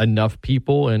enough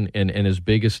people and as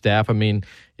big a staff? I mean,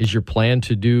 is your plan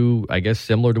to do, I guess,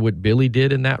 similar to what Billy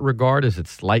did in that regard? Is it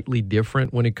slightly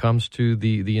different when it comes to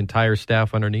the entire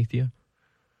staff underneath you?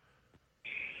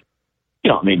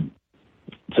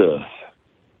 To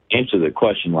answer the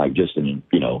question like just in,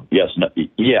 yes, no,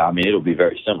 yeah, it'll be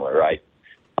very similar, right?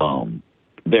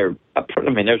 There's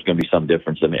going to be some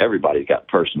difference. Everybody's got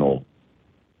personal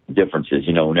differences,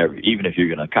 even if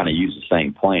you're going to kind of use the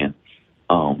same plan.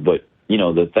 But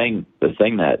the thing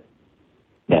that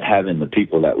having the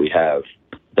people that we have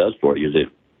does for you is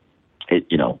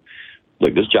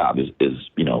look, this job is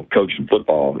coaching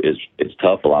football is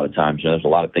tough a lot of times. There's a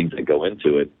lot of things that go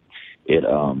into it.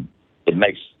 It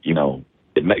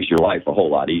makes your life a whole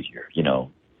lot easier.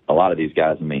 A lot of these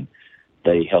guys,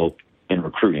 they help in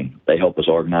recruiting. They help us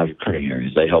organize recruiting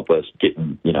areas. They help us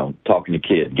talking to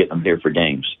kids, getting them here for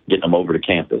games, getting them over to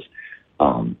campus.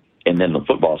 And then the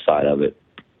football side of it,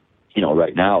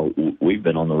 right now we've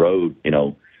been on the road.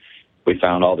 We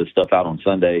found all this stuff out on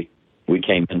Sunday. We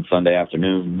came in Sunday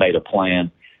afternoon, made a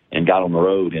plan, and got on the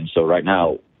road. And so right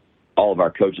now, all of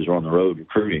our coaches are on the road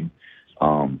recruiting.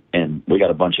 And we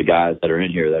got a bunch of guys that are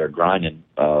in here that are grinding,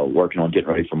 working on getting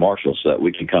ready for Marshall so that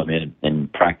we can come in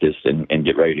and practice and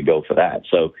get ready to go for that.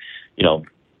 So,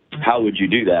 how would you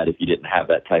do that if you didn't have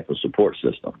that type of support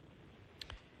system?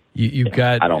 You've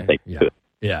got. I don't think you could.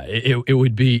 Yeah, it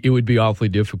would be awfully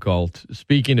difficult.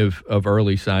 Speaking of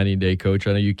early signing day, Coach,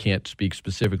 I know you can't speak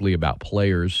specifically about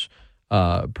players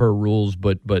per rules,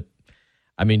 but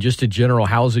just in general,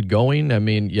 how's it going?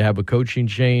 You have a coaching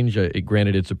change.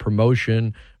 Granted, it's a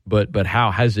promotion, but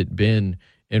how has it been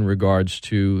in regards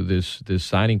to this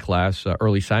signing class,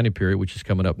 early signing period, which is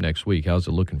coming up next week? How's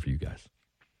it looking for you guys?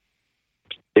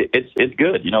 It's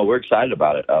good. We're excited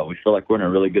about it. We feel like we're in a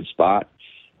really good spot.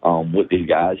 With these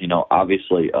guys,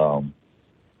 obviously,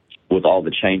 with all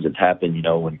the change that's happened,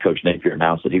 when Coach Napier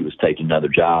announced that he was taking another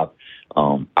job,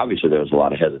 obviously there was a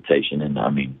lot of hesitation. And,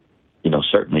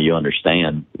 certainly you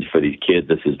understand for these kids,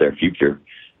 this is their future.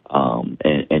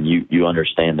 And you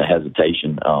understand the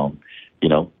hesitation.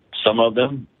 Some of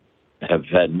them have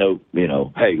had no,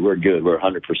 hey, we're good. We're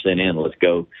 100% in. Let's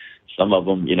go. Some of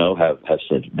them, have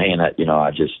said, man,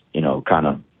 I just, kind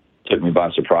of took me by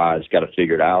surprise, got to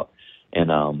figure it out. And,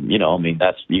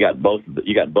 that's, you got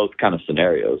both kind of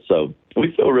scenarios. So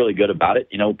we feel really good about it.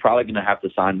 Probably going to have to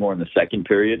sign more in the second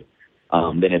period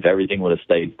than if everything would have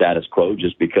stayed status quo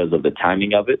just because of the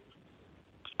timing of it.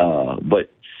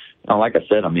 But like I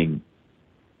said,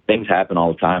 things happen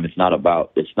all the time. It's not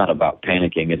about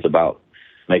panicking. It's about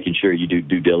making sure you do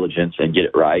due diligence and get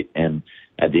it right. And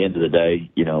at the end of the day,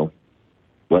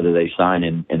 whether they sign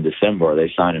in December or they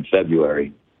sign in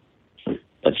February,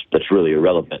 that's really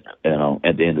irrelevant,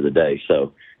 at the end of the day.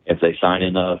 So if they sign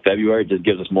in February, it just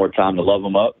gives us more time to love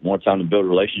them up, more time to build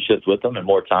relationships with them, and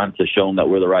more time to show them that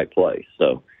we're the right place.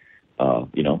 So,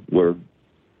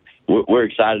 we're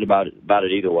excited about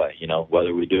it either way.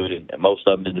 Whether we do it most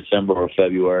of them in December or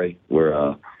February,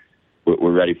 we're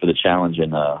ready for the challenge,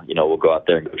 and we'll go out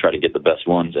there and go try to get the best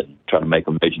ones and try to make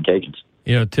them Cajun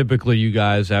Cajuns. Typically you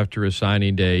guys after a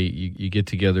signing day, you get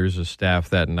together as a staff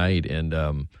that night, and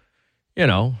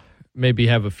maybe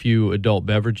have a few adult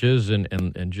beverages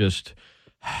and just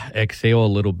exhale a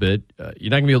little bit.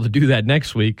 You're not going to be able to do that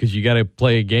next week because you got to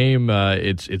play a game.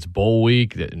 It's bowl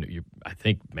week. I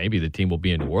think maybe the team will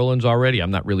be in New Orleans already.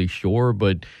 I'm not really sure,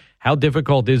 but how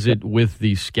difficult is it with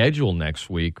the schedule next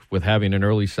week with having an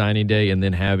early signing day and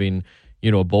then having,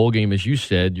 a bowl game? As you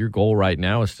said, your goal right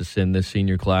now is to send this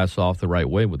senior class off the right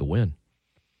way with a win.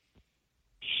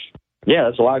 Yeah,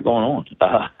 there's a lot going on.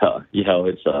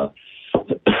 It's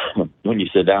when you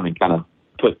sit down and kind of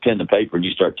put pen to paper and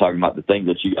you start talking about the things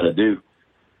that you got to do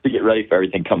to get ready for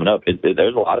everything coming up.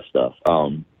 There's a lot of stuff,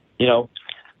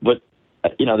 but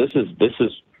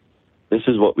this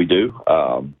is what we do.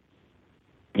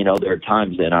 There are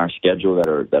times in our schedule that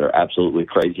are absolutely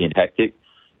crazy and hectic,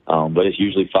 but it's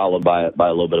usually followed by a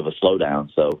little bit of a slowdown.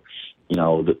 So,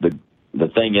 the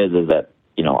thing is that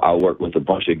I work with a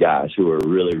bunch of guys who are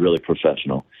really, really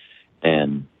professional,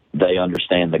 and they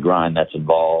understand the grind that's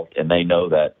involved, and they know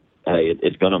that, hey,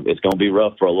 it's gonna be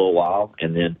rough for a little while,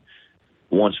 and then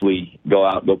once we go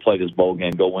out, go play this bowl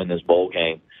game, go win this bowl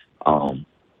game,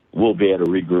 we'll be able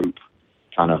to regroup,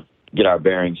 kind of get our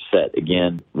bearings set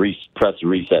again, press the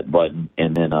reset button,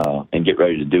 and then and get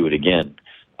ready to do it again.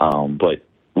 But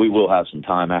we will have some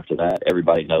time after that.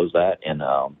 Everybody knows that, and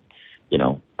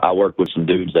I work with some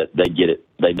dudes that they get it.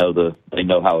 They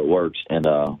know how it works, and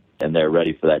they're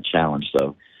ready for that challenge.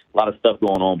 So a lot of stuff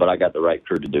going on, but I got the right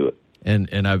crew to do it. And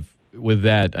with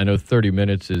that, I know 30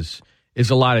 minutes is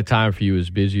a lot of time for you, as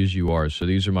busy as you are. So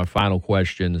these are my final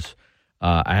questions.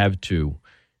 I have two.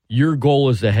 Your goal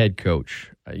as the head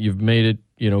coach, you've made it,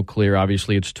 clear.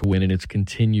 Obviously, it's to win and it's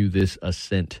continue this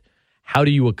ascent. How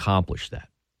do you accomplish that?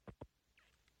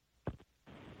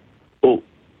 Well,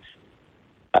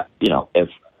 if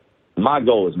my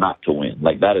goal is not to win,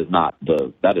 like that's not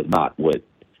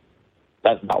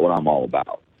what I'm all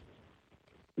about.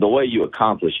 The way you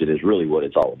accomplish it is really what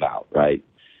it's all about, right?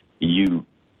 You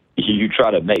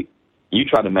try to make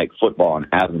football an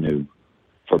avenue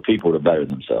for people to better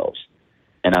themselves.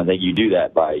 And I think you do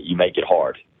that by you make it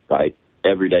hard, right?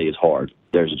 Every day is hard.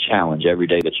 There's a challenge every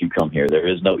day that you come here. There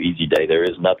is no easy day. There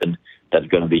is nothing that's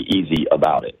going to be easy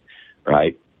about it,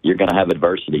 right? You're going to have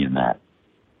adversity in that,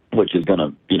 which is going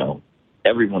to,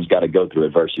 everyone's got to go through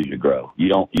adversity to grow. You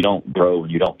don't grow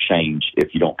and you don't change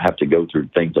if you don't have to go through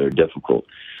things that are difficult.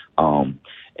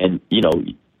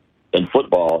 In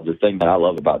football, the thing that I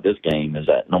love about this game is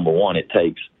that, number one, it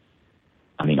takes,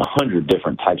 100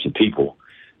 different types of people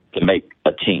to make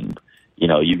a team.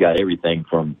 You got everything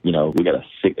from, we got a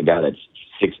guy that's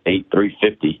 6'8",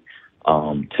 350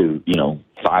 to,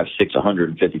 5'6",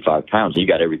 155 pounds. You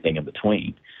got everything in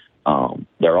between.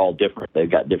 They're all different. They've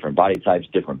got different body types,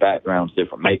 different backgrounds,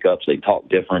 different makeups. They talk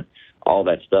different, all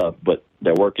that stuff, but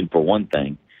they're working for one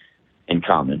thing in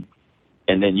common.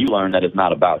 And then you learn that it's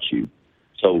not about you.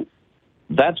 So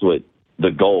that's what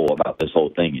the goal about this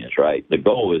whole thing is, right? The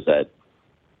goal is that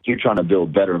you're trying to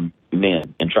build better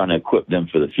men and trying to equip them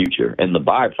for the future. And the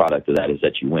byproduct of that is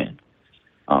that you win.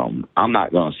 I'm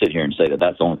not going to sit here and say that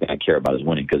that's the only thing I care about is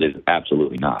winning, because it's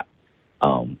absolutely not.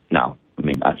 Now,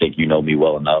 I think you know me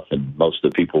well enough, and most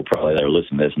of the people probably that are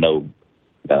listening to this know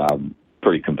that I'm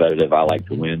pretty competitive. I like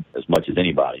to win as much as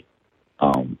anybody.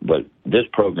 But this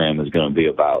program is going to be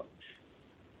about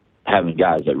having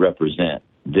guys that represent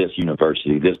this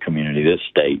university, this community, this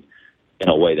state in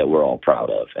a way that we're all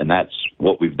proud of. And that's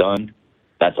what we've done.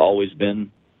 That's always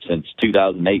been since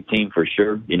 2018 for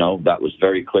sure. That was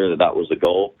very clear that was the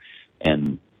goal.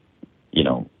 And,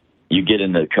 you get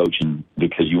into coaching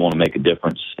because you want to make a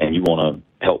difference and you want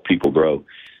to help people grow.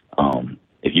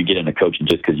 If you get into coaching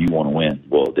just because you want to win,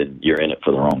 well, then you're in it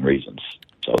for the wrong reasons.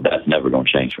 So that's never going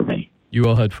to change for me.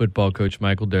 UL head football coach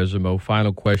Michael Desormeaux.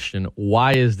 Final question.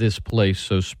 Why is this place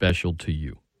so special to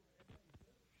you?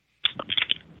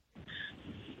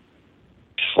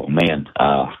 Oh, man.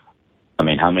 How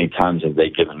many times have they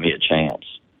given me a chance?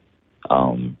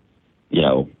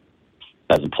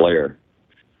 As a player,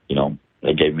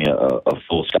 they gave me a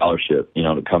full scholarship,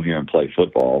 to come here and play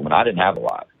football. And I didn't have a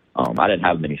lot. I didn't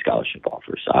have many scholarship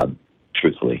offers,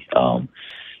 truthfully.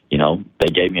 They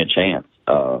gave me a chance.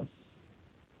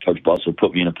 Coach Bustle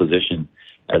put me in a position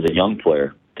as a young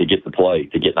player to get to play,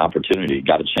 to get an opportunity,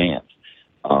 got a chance.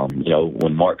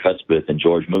 When Mark Hudspeth and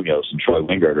George Munoz and Troy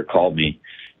Wingert called me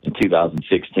in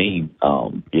 2016,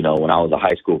 when I was a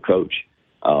high school coach,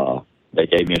 they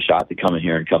gave me a shot to come in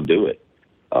here and come do it.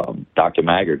 Dr.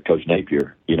 Maggard, Coach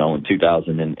Napier, in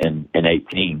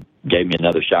 2018, gave me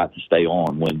another shot to stay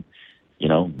on when,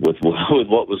 with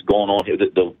what was going on here,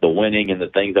 the winning and the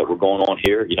things that were going on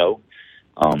here,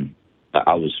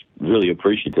 I was really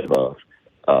appreciative of.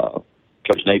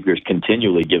 Coach Napier's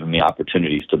continually given me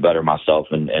opportunities to better myself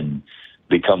and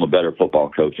become a better football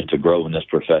coach and to grow in this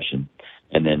profession.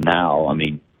 And then now, I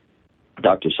mean,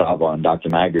 Dr. Sava and Dr.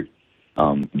 Maggard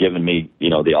giving me,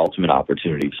 the ultimate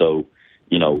opportunity. So,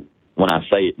 when I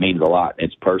say it means a lot,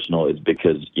 it's personal, it's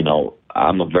because,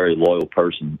 I'm a very loyal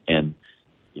person. And,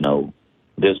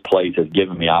 this place has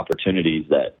given me opportunities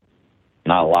that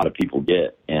not a lot of people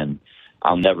get. And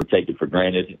I'll never take it for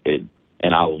granted.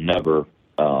 And I will never,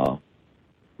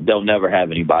 they'll never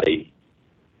have anybody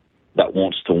that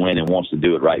wants to win and wants to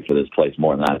do it right for this place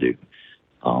more than I do.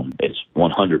 It's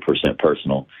 100%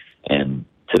 personal. And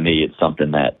to me, it's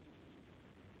something that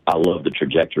I love the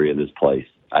trajectory of this place.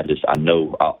 I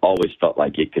always felt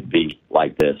like it could be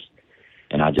like this.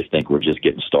 And I just think we're just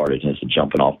getting started, and it's a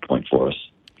jumping off point for us.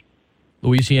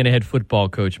 Louisiana head football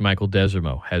coach Michael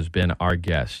Desormeaux has been our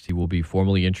guest. He will be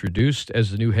formally introduced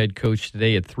as the new head coach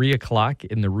today at 3 o'clock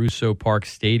in the Russo Park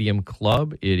Stadium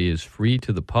Club. It is free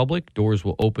to the public. Doors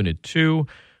will open at 2.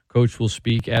 Coach will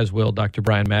speak as well, Dr.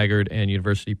 Brian Maggard and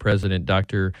University President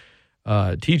Dr.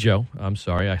 Tijo. I'm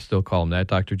sorry, I still call him that,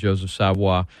 Dr. Joseph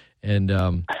Savoie. And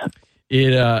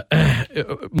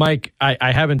Mike,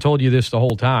 I haven't told you this the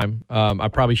whole time. I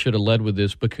probably should have led with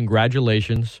this, but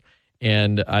congratulations.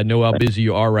 And I know how busy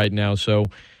you are right now, so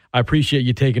I appreciate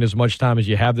you taking as much time as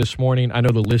you have this morning. I know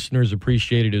the listeners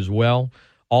appreciate it as well.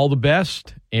 All the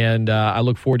best, and I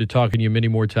look forward to talking to you many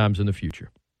more times in the future.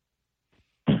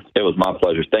 It was my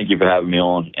pleasure. Thank you for having me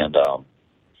on, and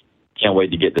can't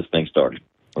wait to get this thing started.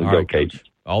 Let's go, Cajun.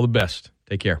 All the best.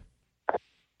 Take care.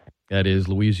 That is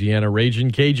Louisiana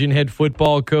Ragin' Cajun head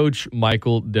football coach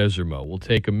Michael Desormeaux. We'll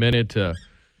take a minute to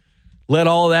let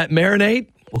all that marinate.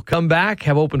 We'll come back,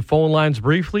 have open phone lines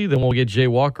briefly, then we'll get Jay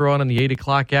Walker on the 8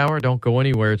 o'clock hour. Don't go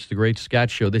anywhere. It's the Great Scott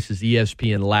Show. This is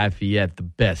ESPN Lafayette, the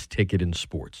best ticket in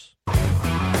sports.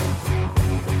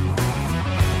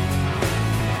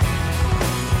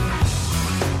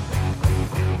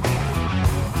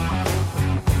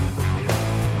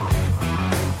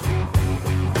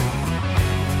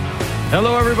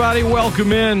 Hello, everybody.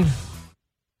 Welcome in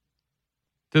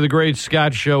to the Great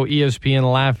Scott Show, ESPN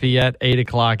Lafayette, 8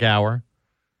 o'clock hour.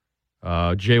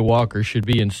 Jay Walker should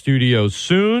be in studio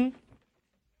soon.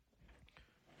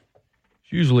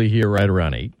 He's usually here right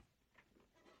around 8.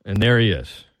 And there he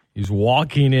is. He's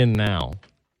walking in now.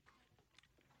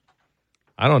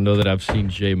 I don't know that I've seen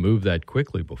Jay move that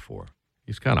quickly before.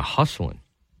 He's kind of hustling.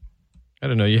 I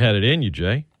didn't know you had it in you,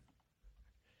 Jay.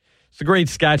 It's the Great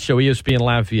Scott Show, ESPN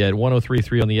Lafayette,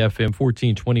 103.3 on the FM,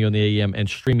 1420 on the AM, and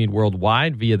streaming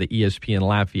worldwide via the ESPN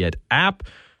Lafayette app.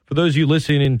 For those of you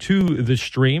listening to the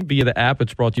stream via the app,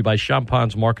 it's brought to you by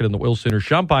Champagne's Market in the Will Center.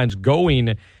 Champagne's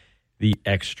going the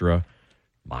extra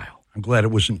mile. I'm glad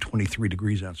it wasn't 23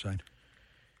 degrees outside.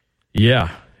 Yeah.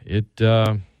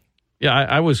 I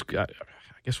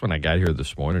guess when I got here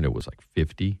this morning, it was like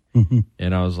 50. Mm-hmm.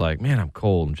 And I was like, man, I'm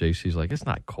cold. And JC's like, it's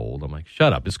not cold. I'm like,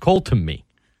 shut up. It's cold to me.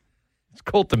 It's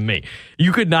cold to me.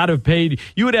 You could not have paid.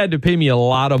 You would have had to pay me a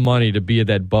lot of money to be at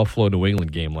that Buffalo New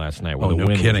England game last night when the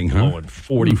wind was blowing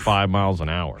 45 miles an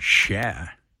hour. Yeah.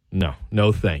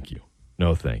 No, thank you.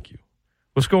 No, thank you.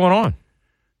 What's going on?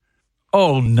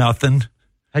 Oh, nothing.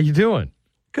 How you doing?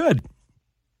 Good.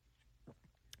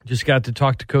 Just got to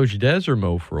talk to Coach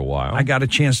Desormeaux for a while. I got a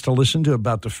chance to listen to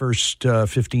about the first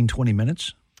 15, 20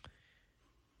 minutes.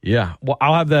 Yeah, well,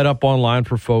 I'll have that up online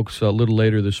for folks a little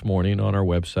later this morning on our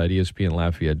website,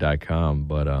 espnlafayette.com.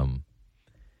 But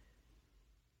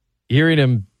hearing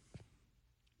him,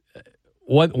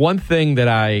 one thing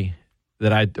there's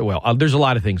a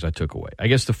lot of things I took away. I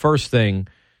guess the first thing,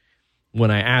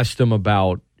 when I asked him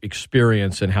about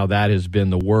experience and how that has been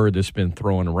the word that's been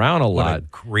thrown around a lot. What a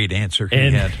great answer he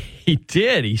had. He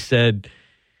did. He said,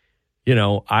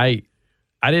 I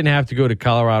didn't have to go to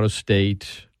Colorado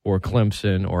State or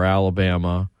Clemson, or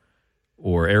Alabama,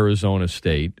 or Arizona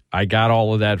State. I got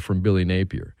all of that from Billy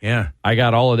Napier. Yeah. I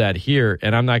got all of that here,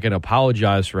 and I'm not going to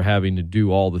apologize for having to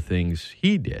do all the things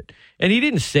he did. And he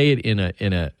didn't say it in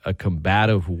a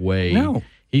combative way. No.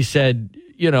 He said,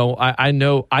 I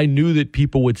knew that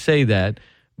people would say that,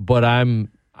 but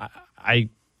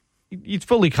he's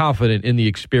fully confident in the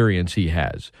experience he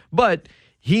has. But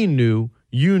he knew,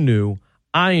 you knew,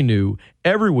 I knew,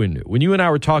 everyone knew. When you and I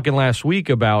were talking last week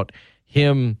about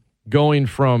him going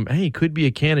from, hey, he could be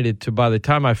a candidate, to by the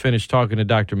time I finished talking to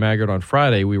Dr. Maggard on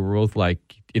Friday, we were both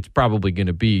like, it's probably going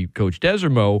to be Coach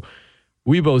Desormeaux.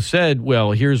 We both said,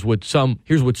 well, here's what some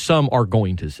are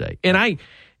going to say. And I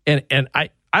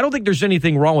don't think there's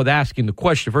anything wrong with asking the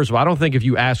question. First of all, I don't think if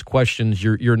you ask questions,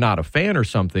 you're not a fan or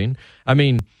something. I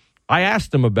mean, I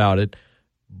asked him about it,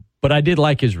 but I did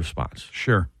like his response.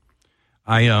 Sure.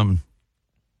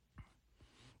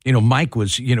 Mike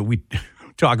was, we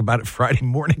talk about it Friday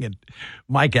morning, and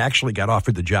Mike actually got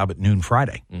offered the job at noon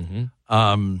Friday.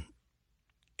 Mm-hmm.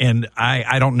 And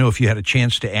I don't know if you had a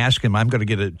chance to ask him. I'm going to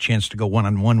get a chance to go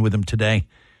one-on-one with him today.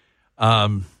 How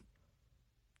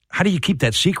do you keep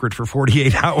that secret for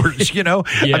 48 hours, Yeah.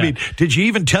 I mean, did you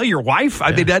even tell your wife? Yeah.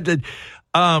 I mean, that did.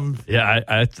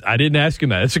 I didn't ask him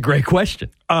that. That's a great question.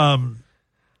 And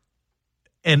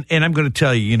I'm going to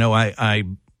tell you,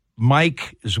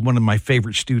 Mike is one of my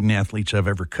favorite student athletes I've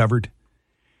ever covered.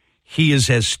 He is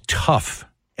as tough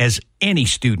as any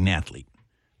student athlete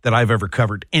that I've ever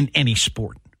covered in any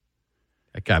sport.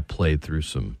 That guy played through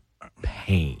some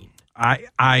pain.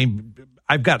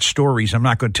 I've got stories. I'm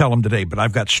not going to tell them today, but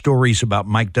I've got stories about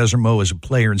Mike Desormeaux as a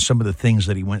player and some of the things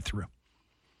that he went through.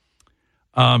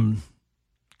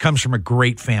 Comes from a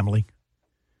great family.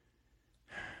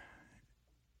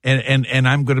 And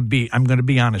I'm going to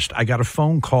be honest. I got a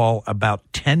phone call about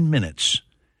 10 minutes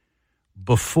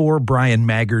before Brian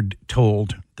Maggard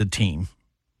told the team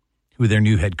who their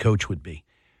new head coach would be.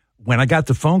 When I got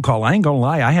the phone call, I ain't going to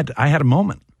lie, I had a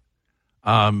moment.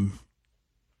 I'm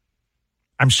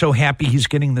so happy he's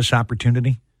getting this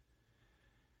opportunity.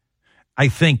 I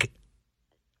think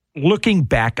looking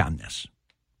back on this,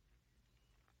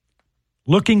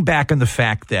 looking back on the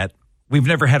fact that we've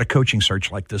never had a coaching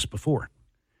search like this before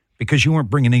because you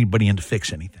weren't bringing anybody in to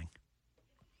fix anything.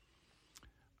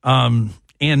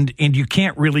 And you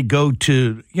can't really go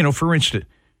to, for instance,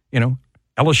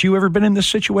 LSU ever been in this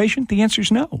situation? The answer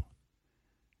is no.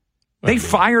 They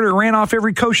fired or ran off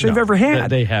every coach they've ever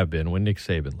had. They have been when Nick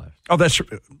Saban left. Oh, that's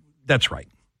right.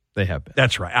 They have been.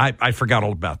 That's right. I forgot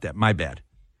all about that. My bad.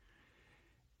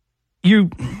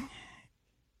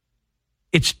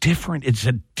 It's different. It's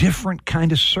a different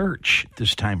kind of search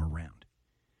this time around.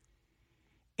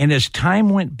 And as time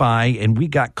went by and we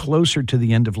got closer to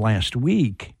the end of last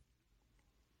week,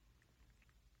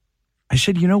 I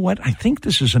said, you know what? I think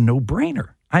this is a no-brainer.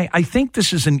 I think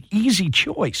this is an easy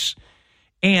choice.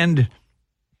 And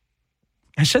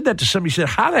I said that to somebody. Said,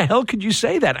 how the hell could you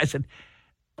say that? I said,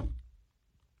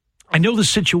 I know the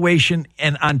situation,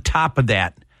 and on top of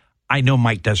that, I know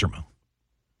Mike Desormeaux.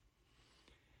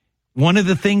 One of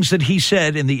the things that he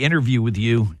said in the interview with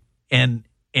you, and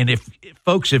if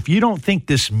folks, if you don't think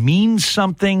this means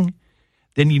something,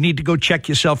 then you need to go check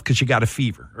yourself because you got a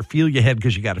fever, or feel your head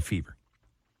because you got a fever.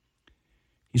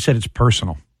 He said it's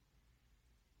personal.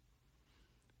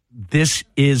 This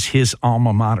is his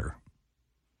alma mater.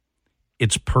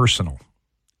 It's personal.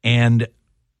 And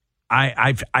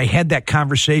I had that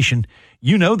conversation.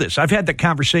 You know this. I've had that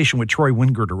conversation with Troy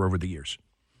Wingirter over the years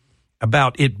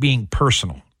about it being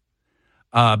personal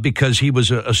because he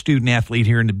was a student athlete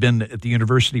here and had been at the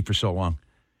university for so long.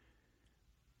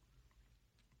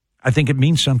 I think it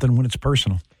means something when it's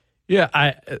personal.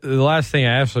 Yeah, the last thing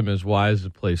I asked him is, why is the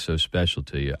place so special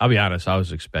to you? I'll be honest, I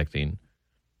was expecting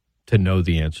to know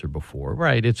the answer before.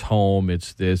 Right, it's home,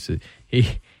 it's this.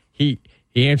 He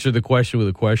answered the question with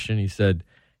a question. He said,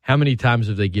 how many times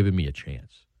have they given me a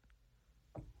chance?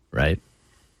 Right?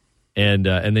 And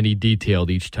then he detailed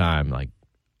each time, like,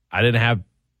 I didn't have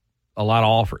a lot of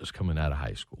offers coming out of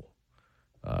high school.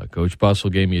 Coach Bustle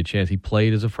gave me a chance. He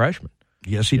played as a freshman.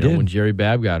 Yes, he did. When Jerry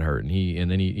Babb got hurt, and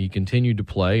then he continued to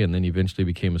play, and then he eventually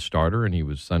became a starter, and he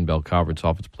was Sun Belt Conference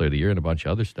Offensive Player of the Year and a bunch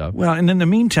of other stuff. Well, and in the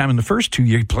meantime, in the first 2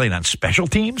 years, he played on special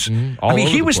teams. Mm-hmm. I mean,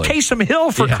 he was Taysom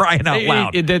Hill for crying out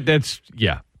loud. He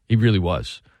really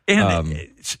was. And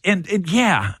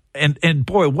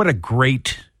boy, what a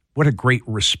great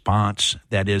response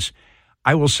that is.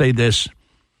 I will say this: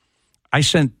 I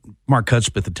sent Mark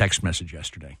Hudspeth a text message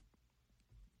yesterday,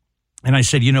 and I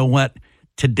said, you know what?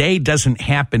 Today doesn't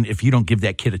happen if you don't give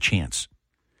that kid a chance.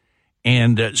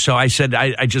 And so I said,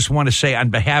 I just want to say on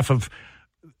behalf of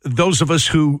those of us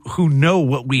who know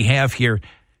what we have here,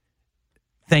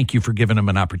 thank you for giving him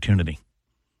an opportunity.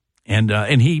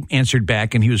 And he answered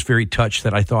back, and he was very touched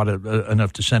that I thought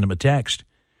enough to send him a text.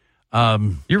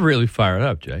 You're really fired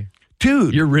up, Jay.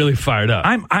 Dude, you're really fired up.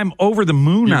 I'm over the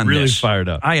moon on this. You're really fired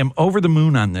up. I am over the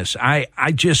moon on this. I'm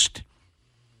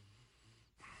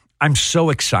so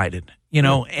excited.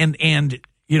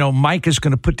 Mike is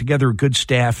going to put together a good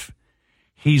staff.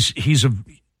 His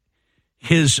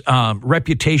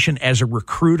reputation as a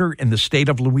recruiter in the state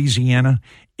of Louisiana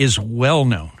is well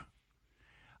known.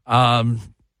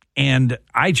 And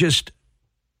I just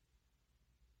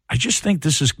think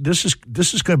this is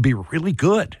going to be really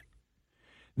good.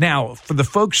 Now, for the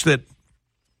folks that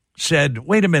said,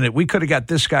 wait a minute, we could have got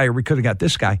this guy or we could have got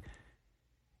this guy,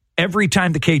 every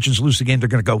time the Cajuns lose the game, they're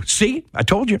going to go, see, I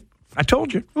told you.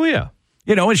 Oh, yeah.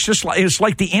 It's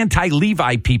like the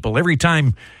anti-Levi people. Every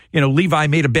time, Levi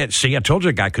made a bet, see, I told you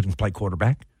a guy couldn't play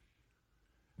quarterback.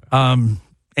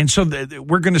 And so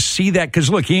we're going to see that because,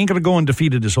 look, he ain't going to go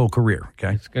undefeated his whole career,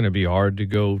 okay? It's going to be hard to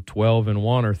go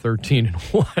 12-1 or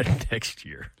 13-1 next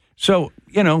year. So,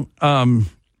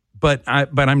 but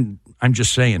I'm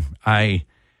just saying,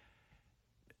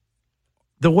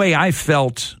 the way I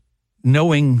felt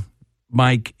knowing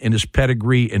Mike and his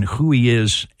pedigree and who he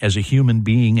is as a human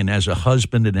being and as a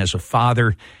husband and as a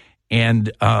father and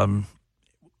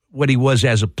what he was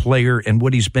as a player and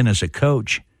what he's been as a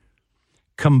coach,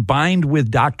 combined with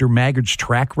Dr. Maggart's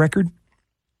track record,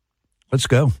 let's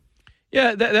go.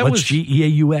 Yeah, that was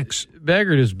GEAUX.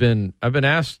 Maggart I've been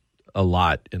asked a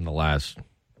lot in the last,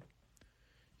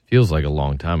 feels like a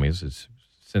long time. It's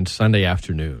since Sunday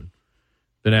afternoon.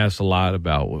 Been asked a lot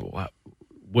about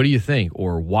what do you think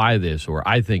or why this or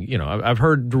I think, I've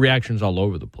heard reactions all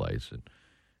over the place. And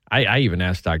I even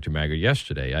asked Dr. Maggart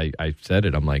yesterday. I said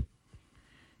it. I'm like,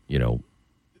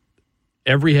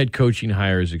 every head coaching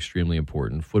hire is extremely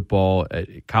important. Football,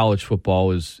 college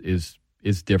football is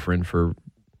different for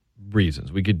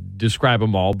reasons. We could describe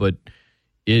them all, but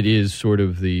it is sort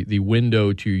of the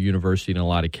window to your university in a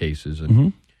lot of cases.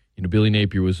 And, Billy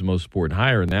Napier was the most important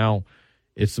hire, and now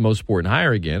it's the most important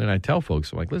hire again. And I tell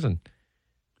folks, I'm like, listen,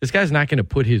 this guy's not going to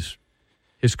put his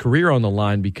career on the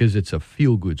line because it's a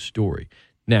feel-good story.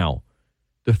 Now,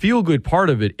 the feel-good part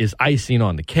of it is icing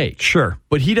on the cake. Sure.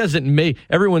 But he doesn't make –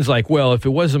 everyone's like, well, if it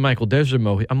wasn't Michael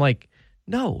Desormeaux, I'm like,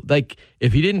 no. Like,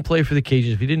 if he didn't play for the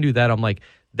Cajuns, if he didn't do that, I'm like,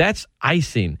 that's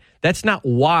icing. That's not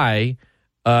why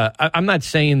I'm not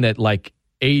saying that, like,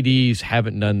 ADs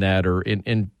haven't done that or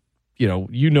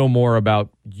you know more about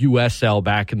USL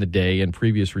back in the day and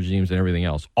previous regimes and everything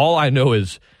else. All I know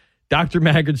is Dr.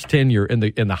 Maggart's tenure and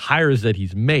the hires that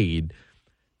he's made,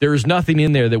 there is nothing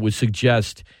in there that would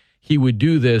suggest – he would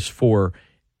do this for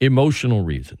emotional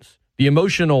reasons. The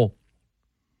emotional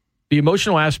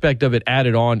aspect of it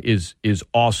added on is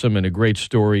awesome and a great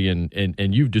story,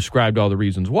 and you've described all the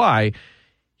reasons why.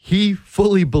 He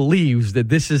fully believes that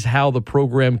this is how the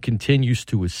program continues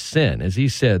to ascend. As he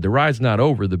said, the ride's not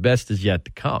over, the best is yet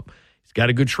to come. He's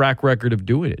got a good track record of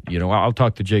doing it. I'll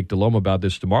talk to Jake Delhomme about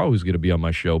this tomorrow, who's going to be on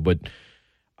my show, but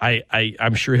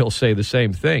I'm sure he'll say the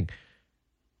same thing.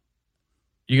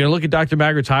 You're going to look at Dr.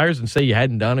 Maggart's hires and say you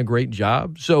hadn't done a great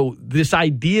job? So this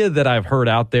idea that I've heard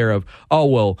out there of, oh,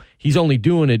 well, he's only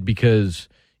doing it because,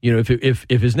 if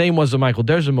his name wasn't Michael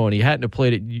Desormeaux and he hadn't have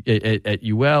played at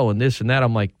UL and this and that,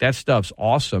 I'm like, that stuff's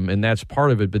awesome and that's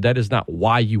part of it, but that is not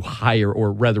why you hire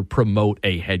or rather promote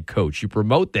a head coach. You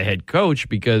promote the head coach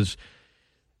because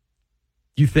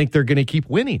you think they're going to keep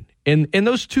winning. And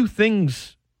those two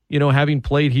things, having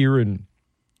played here and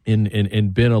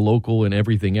been a local and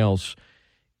everything else,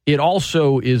 it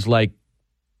also is like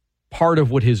part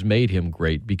of what has made him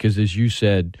great because, as you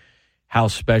said, how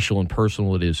special and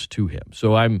personal it is to him.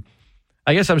 So I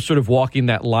guess I'm sort of walking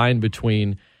that line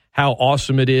between how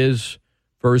awesome it is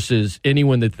versus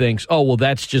anyone that thinks, oh, well,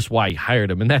 that's just why he hired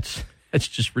him. And that's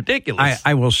just ridiculous.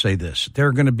 I will say this. There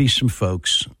are going to be some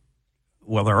folks,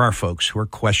 well, there are folks who are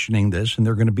questioning this, and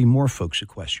there are going to be more folks who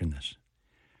question this.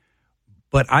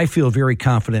 But I feel very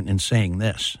confident in saying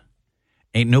this.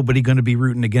 Ain't nobody going to be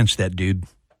rooting against that dude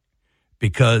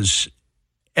because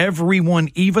everyone,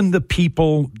 even the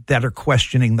people that are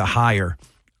questioning the hire,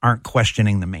 aren't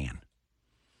questioning the man.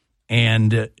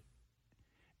 And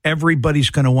everybody's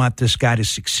going to want this guy to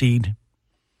succeed.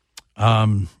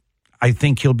 I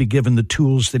think he'll be given the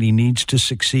tools that he needs to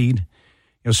succeed.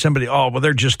 Somebody,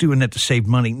 they're just doing it to save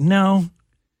money. No,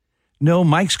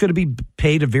 Mike's going to be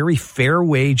paid a very fair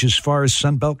wage as far as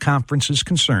Sun Belt Conference is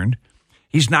concerned.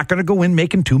 He's not going to go in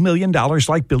making $2 million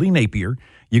like Billy Napier.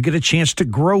 You get a chance to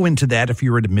grow into that if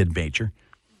you're at a mid-major.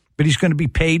 But he's going to be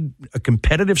paid a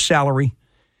competitive salary,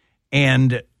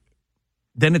 and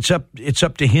then it's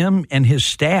up to him and his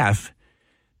staff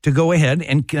to go ahead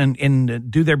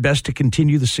and do their best to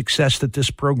continue the success that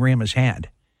this program has had.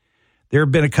 There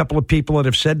have been a couple of people that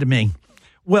have said to me,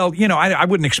 well, I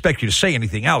wouldn't expect you to say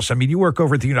anything else. I mean, you work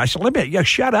over at the I said,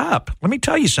 shut up. Let me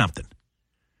tell you something.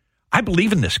 I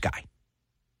believe in this guy.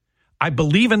 I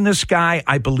believe in this guy,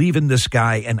 I believe in this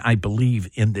guy, and I believe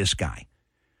in this guy.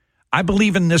 I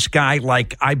believe in this guy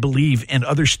like I believe in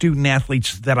other student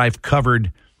athletes that I've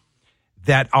covered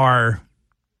that are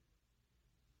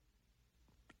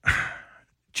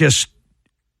just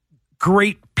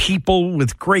great people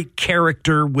with great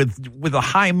character, with a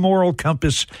high moral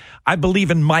compass. I believe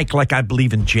in Mike like I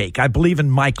believe in Jake. I believe in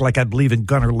Mike like I believe in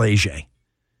Gunnar Leger.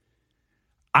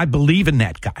 I believe in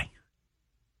that guy.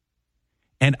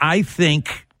 And I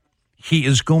think he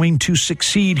is going to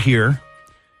succeed here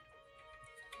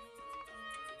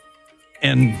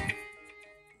And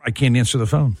I can't answer the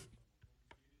phone.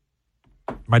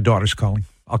 My daughter's calling.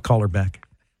 I'll call her back.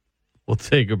 We'll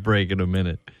take a break in a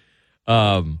minute.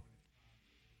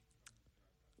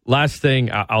 Last thing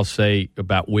I'll say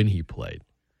about when he played.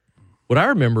 What I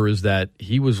remember is that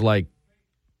he was like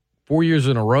 4 years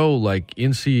in a row, like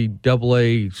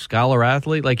NCAA scholar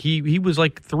athlete. Like he was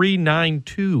like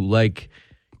 3.92. Like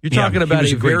you're talking about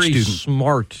a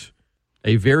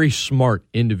very smart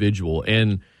individual.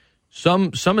 And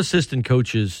some assistant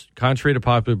coaches, contrary to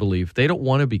popular belief, they don't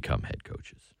want to become head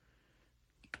coaches.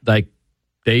 Like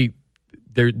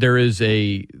there's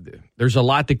a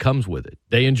lot that comes with it.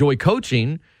 They enjoy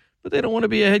coaching, but they don't want to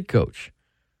be a head coach.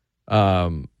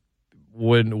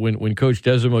 When Coach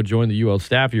Desormeaux joined the UL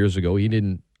staff years ago, he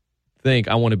didn't think,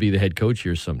 I want to be the head coach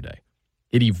here someday.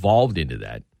 It evolved into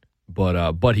that,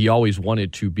 but he always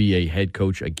wanted to be a head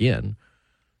coach again.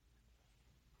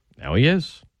 Now he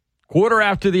is.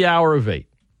 8:15 We'll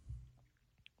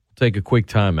take a quick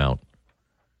timeout.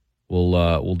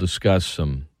 We'll discuss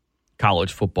some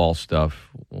college football stuff.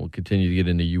 We'll continue to get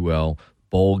into UL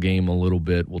bowl game a little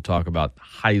bit. We'll talk about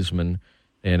Heisman.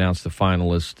 They announced the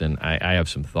finalists, and I have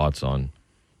some thoughts on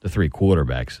the three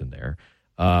quarterbacks in there.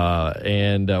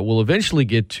 And we'll eventually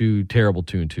get to Terrible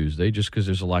Tune Tuesday. Just because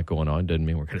there's a lot going on doesn't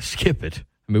mean we're going to skip it.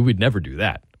 I mean, we'd never do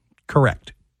that.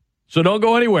 Correct. So don't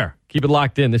go anywhere. Keep it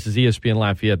locked in. This is ESPN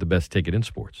Lafayette, the best ticket in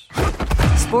sports.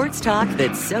 Sports talk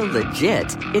that's so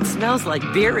legit, it smells like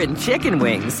beer and chicken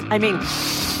wings. I mean,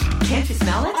 can't you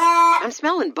smell it? I'm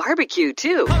smelling barbecue,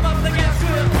 too.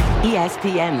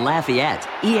 ESPN Lafayette,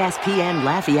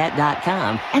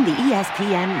 ESPNLafayette.com, and the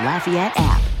ESPN Lafayette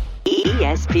app.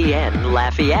 ESPN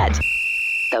Lafayette,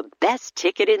 the best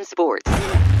ticket in sports.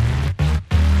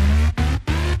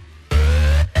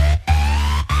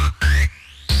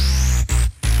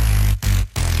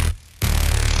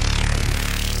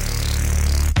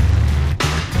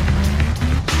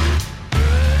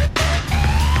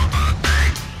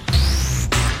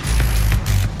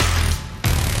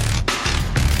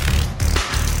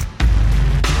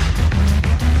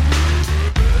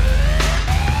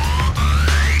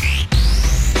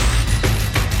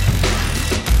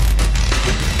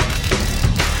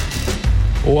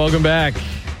 Welcome back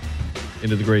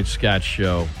into the Great Scott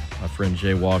Show. My friend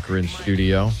Jay Walker in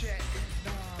studio.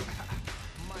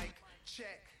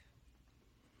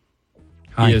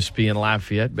 Hi. ESPN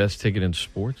Lafayette, best ticket in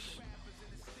sports.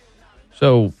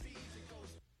 So,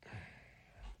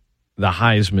 the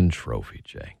Heisman Trophy,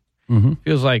 Jay. Mm-hmm.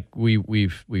 Feels like we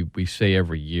say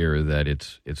every year that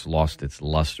it's lost its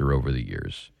luster over the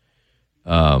years.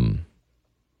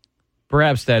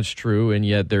 Perhaps that's true, and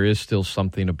yet there is still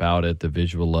something about it, the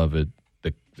visual of it,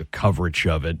 the coverage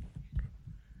of it,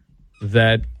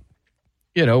 that,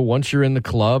 you know, once you're in the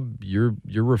club, you're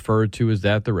referred to as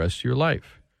that the rest of your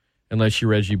life. Unless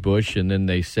you're Reggie Bush, and then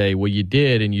they say, well, you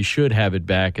did, and you should have it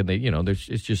back, and they, you know, it's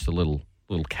just a little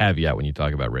caveat when you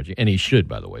talk about Reggie, and he should,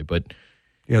 by the way, but...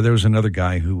 Yeah, there was another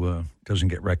guy who doesn't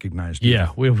get recognized.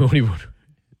 Yeah,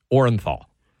 Orenthal.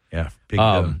 Yeah,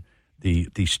 big,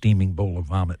 the steaming bowl of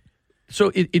vomit.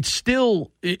 So it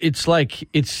still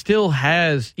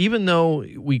has, even though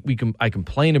I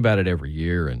complain about it every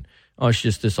year, and it's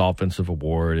just this offensive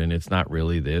award, and it's not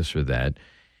really this or that.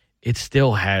 It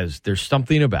still has. There's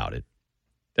something about it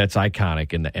that's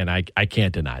iconic, and I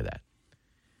can't deny that.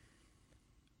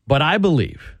 But I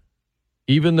believe,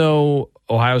 even though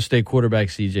Ohio State quarterback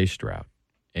C.J. Stroud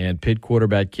and Pitt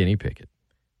quarterback Kenny Pickett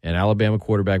and Alabama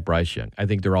quarterback Bryce Young, I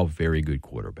think they're all very good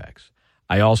quarterbacks.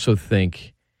 I also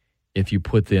think if you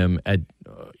put them at,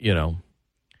 you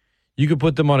could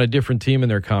put them on a different team in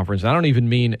their conference. I don't even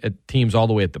mean at teams all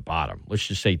the way at the bottom. Let's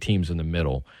just say teams in the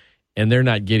middle. And they're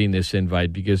not getting this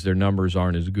invite because their numbers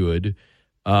aren't as good.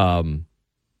 In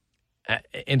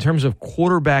terms of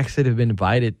quarterbacks that have been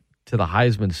invited to the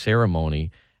Heisman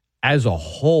ceremony, as a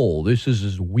whole, this is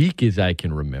as weak as I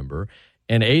can remember.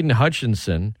 And Aiden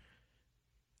Hutchinson,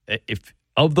 if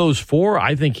of those four,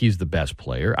 I think he's the best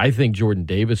player. I think Jordan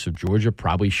Davis of Georgia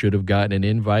probably should have gotten an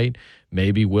invite.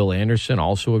 Maybe Will Anderson,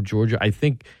 also of Georgia. I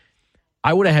think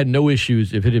I would have had no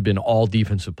issues if it had been all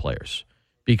defensive players,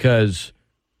 because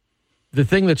the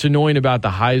thing that's annoying about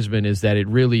the Heisman is that it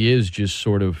really is just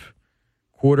sort of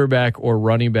quarterback or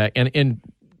running back. And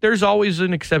there's always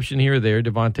an exception here or there.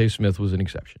 Devontae Smith was an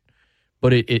exception.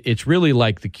 But it's really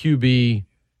like the QB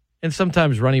and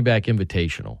sometimes running back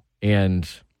invitational. And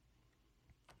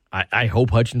I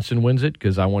hope Hutchinson wins it,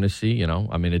 because I want to see,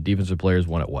 a defensive player's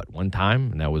won it, one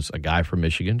time? And that was a guy from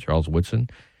Michigan, Charles Woodson.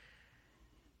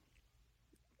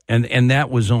 And that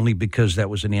was only because that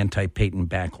was an anti-Peyton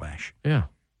backlash. Yeah.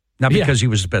 Not because he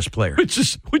was the best player. Which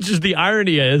is the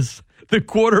irony is the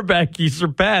quarterback he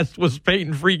surpassed was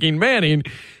Peyton freaking Manning.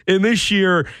 And this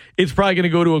year, it's probably going to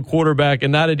go to a quarterback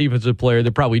and not a defensive player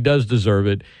that probably does deserve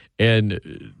it.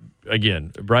 And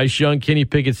again, Bryce Young, Kenny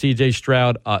Pickett, C.J.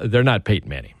 Stroud, they're not Peyton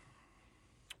Manning.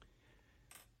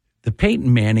 The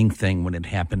Peyton Manning thing, when it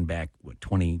happened back,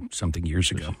 20-something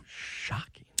years ago,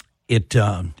 shocking. It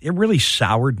really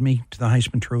soured me to the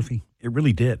Heisman Trophy. It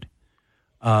really did.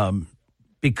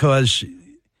 Because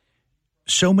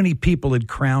so many people had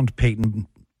crowned Peyton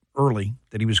early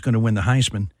that he was going to win the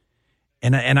Heisman.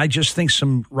 And I just think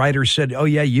some writers said, oh,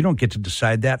 yeah, you don't get to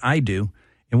decide that. I do.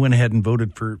 And went ahead and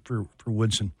voted for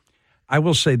Woodson. I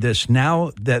will say this.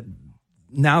 Now that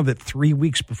 3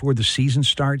 weeks before the season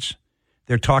starts,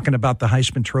 they're talking about the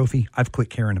Heisman Trophy, I've quit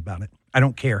caring about it. I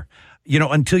don't care.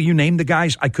 Until you name the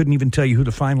guys, I couldn't even tell you who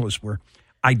the finalists were.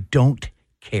 I don't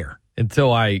care.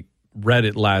 Until I read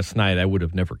it last night, I would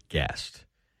have never guessed.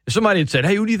 If somebody had said,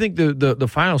 hey, who do you think the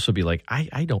finals will be like?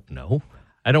 I don't know.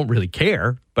 I don't really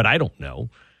care, but I don't know.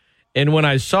 And when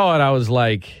I saw it, I was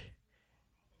like,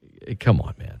 come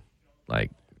on, man.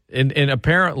 Like, and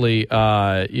apparently,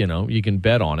 you can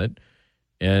bet on it.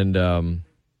 And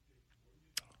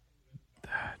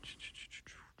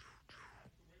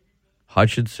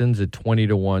Hutchinson's at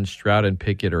 20-1. Stroud and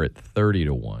Pickett are at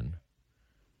 30-1.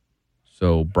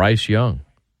 So Bryce Young,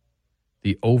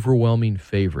 the overwhelming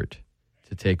favorite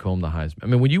to take home the Heisman. I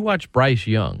mean, when you watch Bryce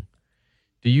Young,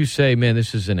 do you say, man,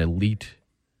 this is an elite,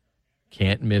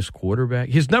 can't-miss quarterback?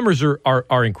 His numbers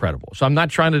are incredible, so I'm not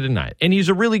trying to deny it. And he's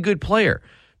a really good player.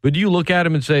 But do you look at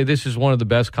him and say, this is one of the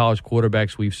best college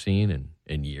quarterbacks we've seen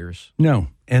in years? No.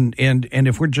 And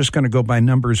if we're just going to go by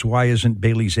numbers, why isn't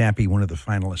Bailey Zappi one of the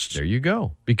finalists? There you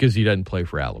go. Because he doesn't play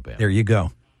for Alabama. There you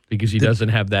go. Because he doesn't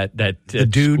have that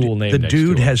school name. The next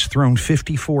dude to him. has thrown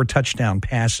 54 touchdown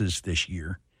passes this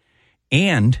year.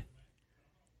 And,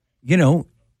 now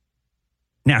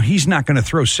he's not going to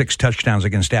throw 6 touchdowns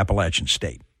against Appalachian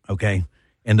State, okay,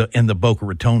 in the Boca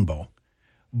Raton Bowl.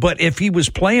 But if he was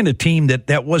playing a team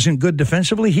that wasn't good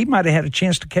defensively, he might have had a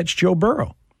chance to catch Joe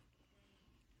Burrow.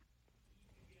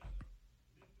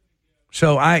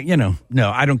 So no,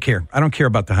 I don't care. I don't care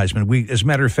about the Heisman. As a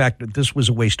matter of fact, this was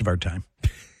a waste of our time.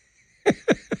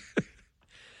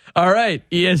 All right,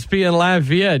 ESPN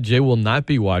Lafayette. Jay will not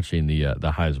be watching the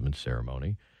Heisman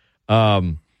ceremony.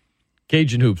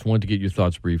 Cajun Hoops, wanted to get your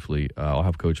thoughts briefly. I'll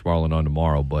have Coach Marlin on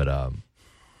tomorrow, but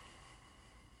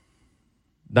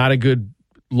not a good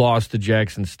loss to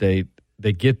Jackson State.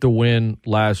 They get the win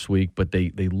last week, but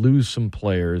they lose some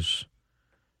players.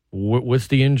 What's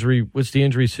the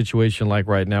injury situation like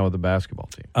right now with the basketball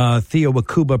team? Theo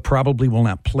Wakuba probably will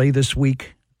not play this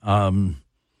week.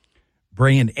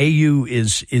 Brian Ayu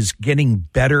is getting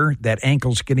better. That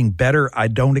ankle's getting better. I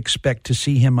don't expect to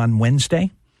see him on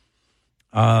Wednesday.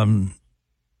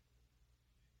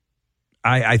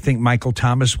 I think Michael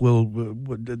Thomas will.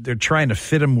 They're trying to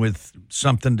fit him with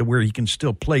something to where he can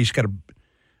still play. He's got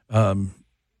a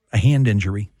hand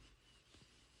injury,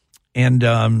 and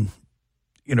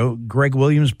Greg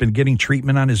Williams has been getting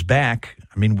treatment on his back.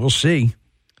 I mean, we'll see.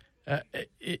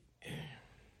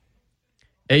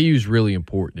 AU's really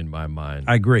important in my mind.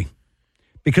 I agree.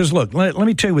 Because, look, let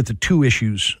me tell you what the two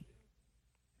issues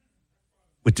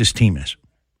with this team is,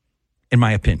 in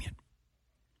my opinion.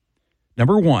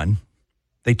 Number one,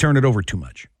 they turn it over too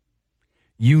much.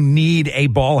 You need a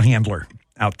ball handler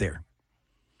out there.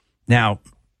 Now,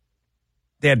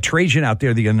 they had Trajan out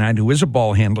there the other night who is a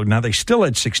ball handler. Now, they still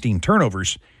had 16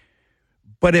 turnovers,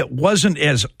 but it wasn't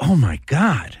as, oh, my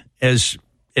God, as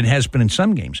it has been in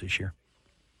some games this year.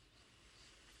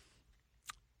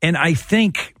 And I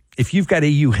think if you've got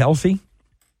AU healthy,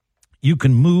 you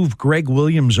can move Greg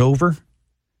Williams over,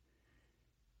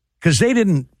 because they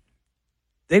didn't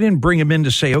bring him in to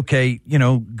say, okay,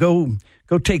 go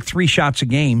take 3 shots a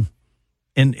game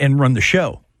and run the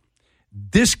show.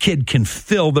 This kid can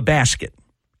fill the basket,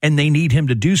 and they need him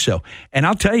to do so. And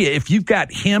I'll tell you, if you've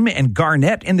got him and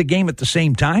Garnett in the game at the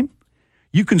same time,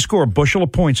 you can score a bushel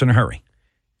of points in a hurry.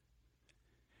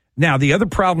 Now, the other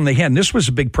problem they had, and this was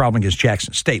a big problem against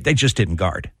Jackson State, they just didn't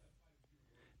guard.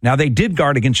 Now, they did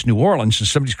guard against New Orleans, and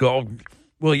somebody's go, oh,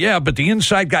 well, yeah, but the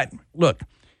inside guy, look,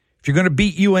 if you're going to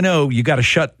beat UNO, you got to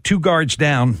shut 2 guards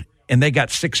down, and they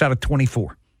got 6 out of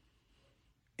 24.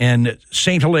 And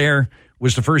St. Hilaire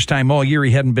was the first time all year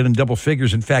he hadn't been in double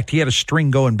figures. In fact, he had a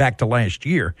string going back to last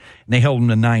year, and they held him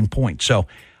to 9 points. So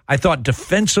I thought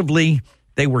defensively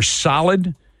they were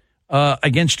solid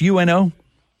against UNO,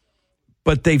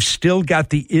 but they've still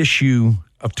got the issue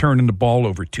of turning the ball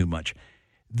over too much.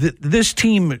 This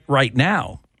team right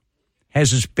now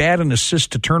has as bad an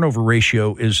assist-to-turnover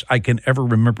ratio as I can ever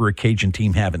remember a Cajun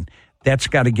team having. That's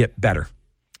got to get better.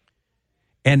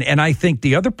 And I think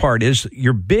the other part is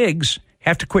your bigs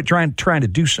have to quit trying to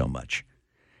do so much.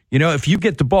 You know, if you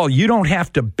get the ball, you don't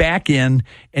have to back in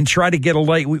and try to get a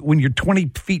lay when you're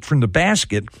 20 feet from the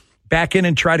basket, back in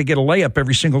and try to get a layup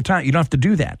every single time. You don't have to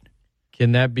do that.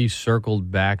 Can that be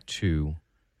circled back to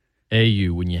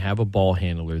AU when you have a ball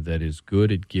handler that is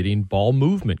good at getting ball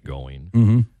movement going?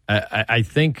 Mm-hmm. I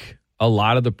think a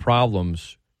lot of the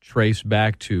problems trace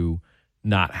back to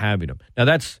not having them.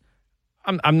 Now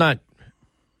I'm not.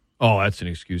 Oh, that's an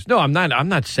excuse. No, I'm not. I'm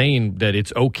not saying that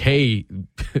it's okay.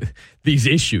 These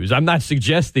issues. I'm not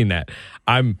suggesting that.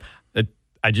 I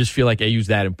just feel like AU's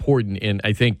that important, and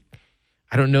I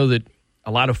don't know that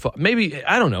a lot of maybe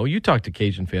I don't know. You talk to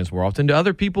Cajun fans more often. Do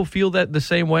other people feel that the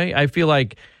same way? I feel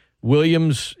like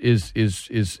Williams is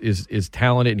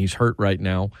talented and he's hurt right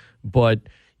now, but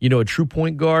you know, a true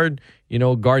point guard. You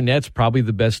know, Garnett's probably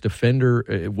the best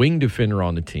defender, wing defender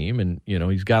on the team, and you know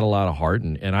he's got a lot of heart,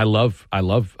 and I love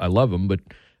him. But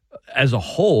as a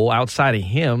whole, outside of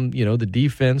him, you know, the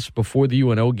defense before the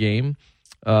UNO game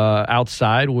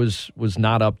outside was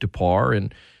not up to par,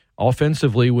 and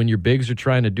offensively, when your bigs are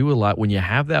trying to do a lot, when you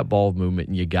have that ball movement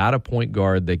and you got a point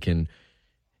guard that can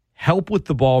help with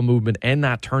the ball movement and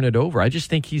not turn it over, I just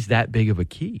think he's that big of a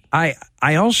key. I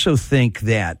also think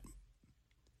that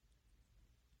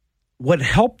what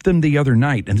helped them the other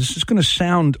night, and this is going to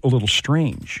sound a little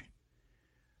strange,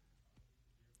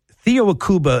 Theo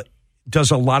Akuba does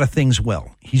a lot of things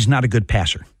well. He's not a good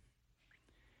passer.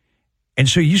 And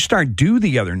so you start Dew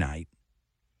the other night,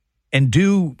 and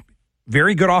Dew,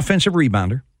 very good offensive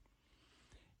rebounder.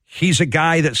 He's a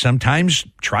guy that sometimes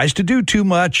tries to do too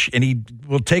much, and he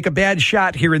will take a bad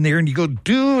shot here and there, and you go,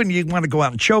 Dew, and you want to go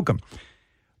out and choke him.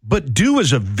 But Dew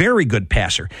is a very good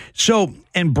passer. So,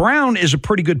 and Brown is a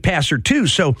pretty good passer too.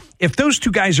 So if those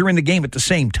two guys are in the game at the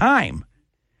same time,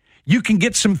 you can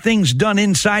get some things done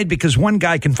inside because one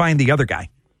guy can find the other guy.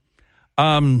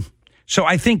 So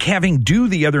I think having Dew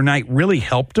the other night really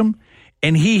helped him.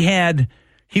 And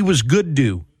he was good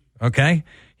Dew, okay?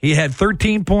 He had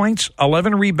 13 points,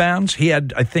 11 rebounds. He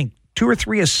had, I think, 2 or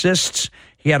 3 assists.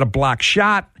 He had a block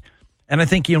shot, and I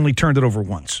think he only turned it over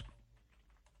once.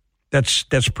 That's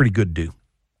pretty good Dew.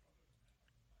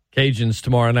 Cajuns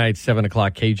tomorrow night, 7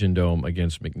 o'clock, Cajun Dome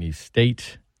against McNeese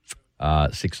State.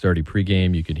 6:30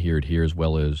 pregame. You can hear it here as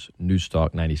well as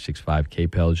Newstalk 96.5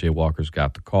 KPEL. Jay Walker's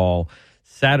got the call.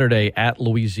 Saturday at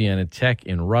Louisiana Tech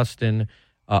in Ruston.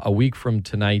 A week from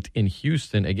tonight in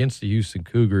Houston against the Houston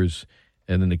Cougars.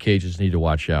 And then the Cajuns need to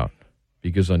watch out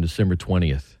because on December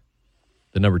 20th,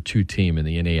 the number 2 team in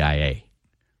the NAIA.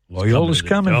 Loyola's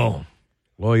coming.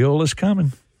 Loyola's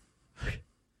coming.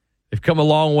 They've come a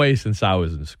long way since I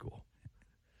was in school.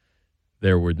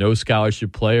 There were no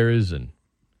scholarship players, and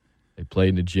they played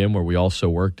in the gym where we also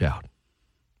worked out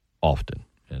often.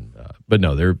 And but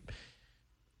no,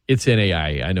 it's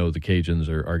NAIA. I know the Cajuns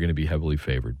are going to be heavily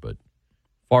favored, but as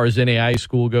far as NAIA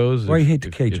school goes, why you hate the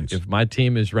Cajuns? If my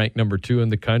team is ranked number 2 in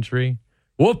the country,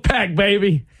 Wolfpack,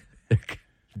 baby,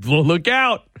 look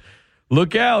out,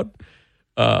 look out.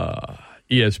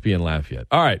 ESPN Lafayette.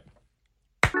 All right.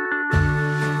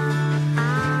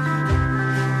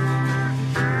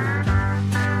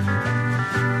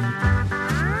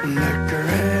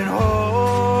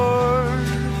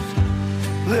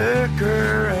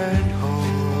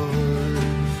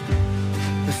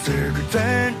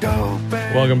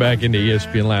 Welcome back into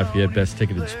ESPN Lafayette, best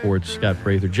ticketed sports. Scott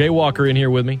Prather, Jay Walker in here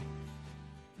with me.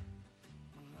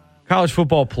 College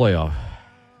football playoff.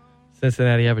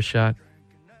 Cincinnati have a shot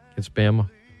against Bama?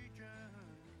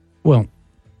 Well,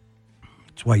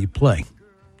 it's why you play,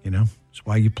 you know. It's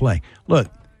why you play. Look,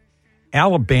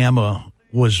 Alabama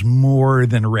was more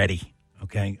than ready,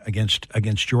 okay,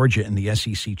 against Georgia in the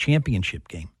SEC championship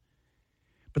game.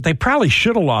 But they probably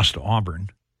should have lost to Auburn.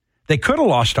 They could have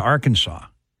lost to Arkansas.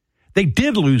 They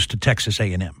did lose to Texas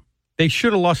A&M. They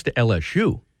should have lost to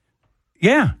LSU.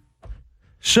 Yeah.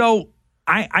 So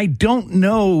I don't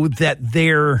know that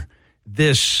they're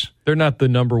this. They're not the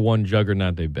number 1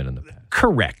 juggernaut they've been in the past.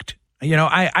 Correct. You know,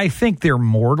 I think they're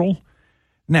mortal.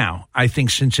 Now, I think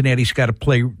Cincinnati's got to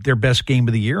play their best game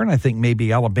of the year, and I think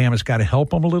maybe Alabama's got to help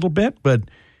them a little bit. But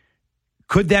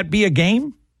could that be a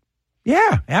game?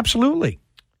 Yeah, absolutely.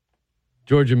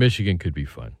 Georgia-Michigan could be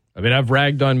fun. I mean, I've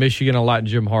ragged on Michigan a lot and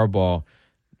Jim Harbaugh.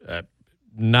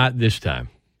 Not this time.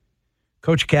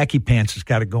 Coach Khaki Pants has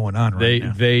got it going on right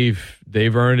now.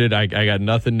 They've earned it. I got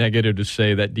nothing negative to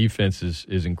say. That defense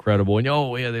is incredible. And,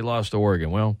 oh, yeah, they lost to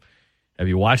Oregon. Well, have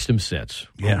you watched them since?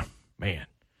 Yeah. Oh,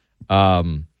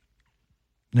 man.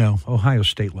 No, Ohio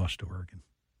State lost to Oregon.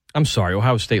 I'm sorry,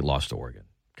 Ohio State lost to Oregon.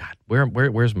 God,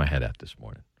 where's my head at this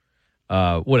morning?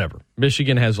 whatever.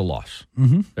 Michigan has a loss.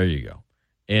 Mm-hmm. There you go.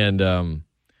 And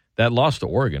that loss to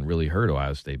Oregon really hurt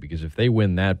Ohio State because if they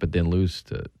win that but then lose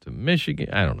to Michigan,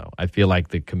 I don't know. I feel like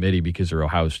the committee, because they're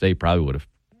Ohio State, probably would have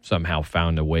somehow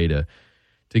found a way to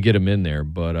get them in there.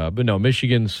 But no,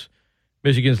 Michigan's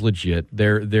legit.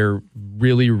 They're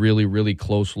really, really, really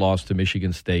close loss to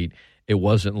Michigan State. It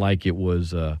wasn't like it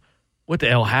was what the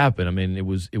hell happened? I mean, it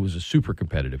was a super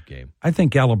competitive game. I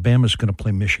think Alabama's going to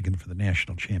play Michigan for the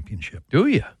national championship. Do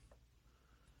you?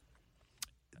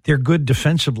 They're good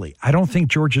defensively. I don't think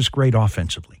Georgia's great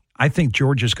offensively. I think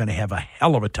Georgia's going to have a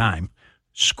hell of a time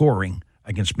scoring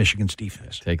against Michigan's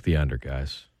defense. Take the under,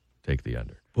 guys. Take the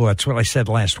under. Well, that's what I said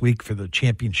last week for the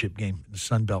championship game in the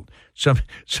Sun Belt.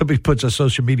 Somebody puts on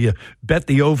social media, bet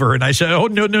the over, and I said, oh,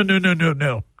 no. Don't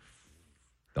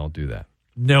do that.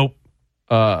 Nope.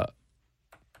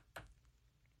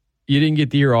 You didn't get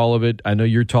to hear all of it. I know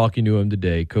you're talking to him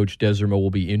today. Coach Desormeaux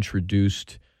will be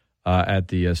introduced at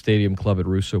the Stadium Club at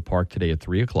Russo Park today at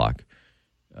 3 o'clock,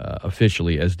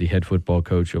 officially as the head football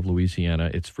coach of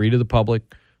Louisiana. It's free to the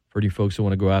public. For you folks who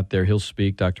want to go out there, he'll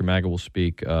speak. Dr. Maga will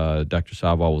speak. Dr.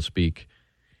 Savall will speak.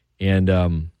 And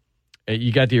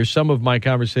you got to hear some of my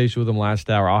conversation with him last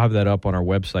hour. I'll have that up on our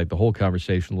website, the whole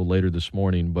conversation, a little later this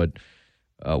morning. But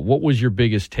what was your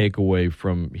biggest takeaway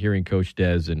from hearing Coach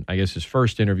Des and I guess his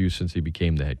first interview since he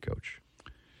became the head coach?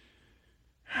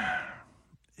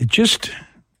 It just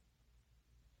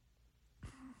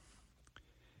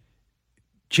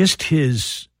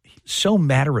his so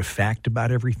matter-of-fact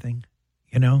about everything.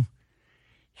 You know,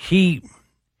 he's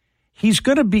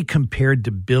going to be compared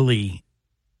to Billy,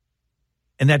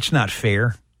 and that's not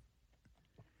fair.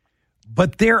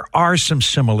 But there are some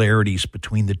similarities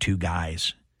between the two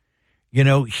guys. You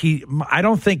know, I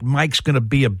don't think Mike's going to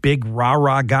be a big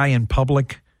rah-rah guy in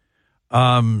public.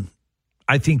 I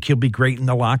think he'll be great in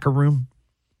the locker room.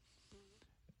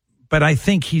 But I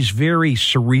think he's very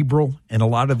cerebral in a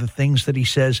lot of the things that he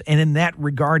says. And in that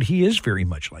regard, he is very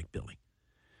much like Billy.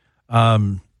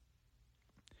 I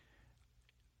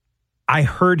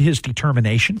heard his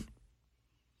determination.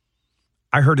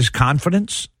 I heard his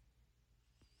confidence.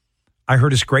 I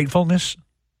heard his gratefulness.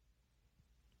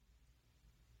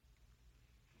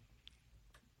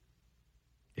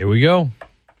 Here we go.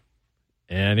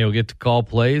 And he'll get to call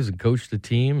plays and coach the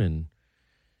team. And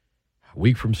a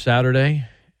week from Saturday,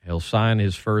 he'll sign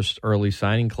his first early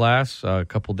signing class a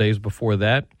couple days before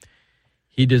that.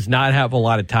 He does not have a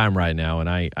lot of time right now, and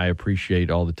I appreciate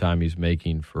all the time he's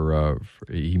making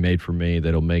he made for me that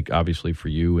he'll make, obviously, for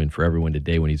you and for everyone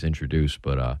today when he's introduced.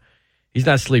 But he's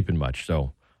not sleeping much,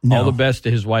 so all the best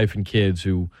to his wife and kids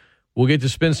who will get to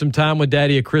spend some time with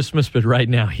Daddy at Christmas, but right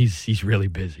now he's really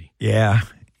busy. Yeah.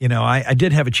 You know, I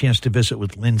did have a chance to visit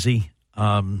with Lindsay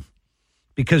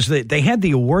because they had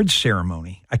the awards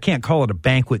ceremony. I can't call it a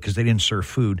banquet because they didn't serve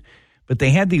food. But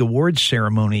they had the awards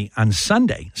ceremony on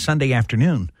Sunday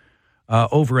afternoon,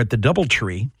 over at the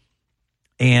Doubletree.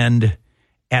 And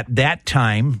at that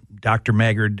time, Dr.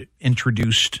 Maggard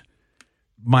introduced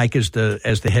Mike as the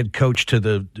head coach to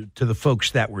the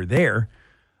folks that were there.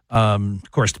 Of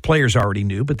course, the players already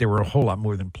knew, but there were a whole lot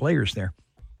more than players there.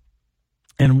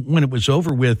 And when it was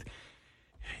over with,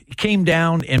 he came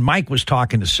down and Mike was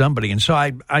talking to somebody. And so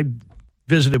I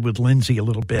visited with Lindsay a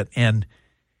little bit, and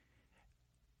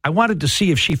I wanted to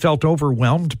see if she felt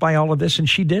overwhelmed by all of this, and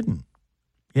she didn't.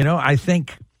 You know, I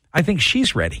think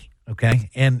she's ready,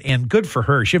 okay? And good for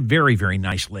her. She's a very, very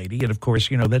nice lady. And, of course,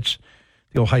 you know, that's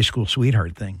the old high school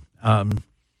sweetheart thing.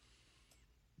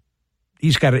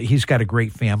 He's got a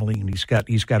great family, and he's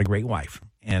got a great wife.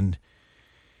 And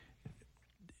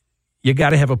you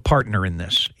got to have a partner in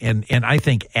this. And I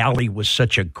think Allie was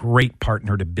such a great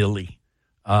partner to Billy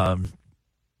in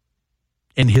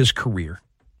his career.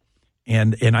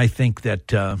 And I think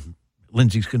that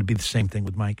Lindsay's going to be the same thing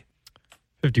with Mike.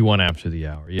 51 after the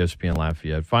hour, ESPN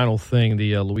Lafayette. Final thing,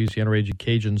 the Louisiana Raging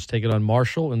Cajuns take it on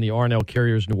Marshall in the R&L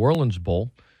Carriers New Orleans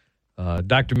Bowl.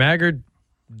 Dr. Maggard,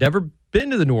 never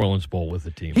been to the New Orleans Bowl with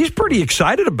the team. He's pretty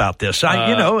excited about this.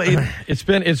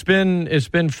 It's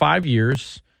been 5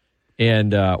 years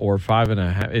and or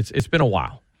 5.5. It's been a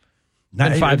while.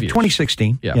 Been 5 years.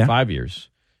 2016. Yeah, 5 years.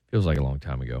 Feels like a long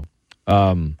time ago.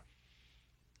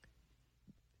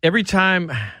 Every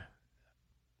time,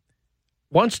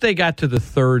 once they got to the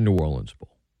third New Orleans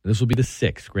Bowl, this will be the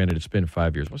sixth, granted it's been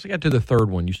 5 years. Once they got to the third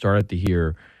one, you started to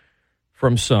hear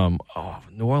from some,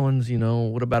 New Orleans, you know,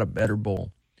 what about a better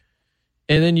bowl?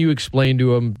 And then you explain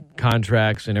to them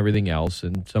contracts and everything else,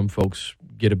 and some folks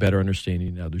get a better understanding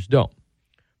and others don't.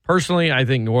 Personally, I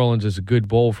think New Orleans is a good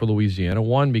bowl for Louisiana.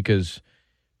 One, because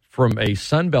from a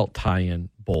Sun Belt tie-in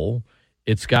bowl,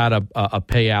 It's got a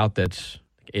payout that's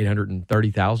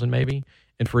 $830,000 maybe.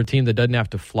 And for a team that doesn't have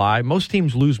to fly, most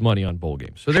teams lose money on bowl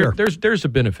games. So Sure. there's a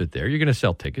benefit there. You're going to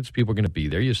sell tickets. People are going to be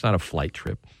there. It's not a flight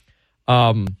trip.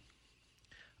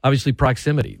 Obviously,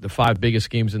 proximity. The 5 biggest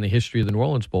games in the history of the New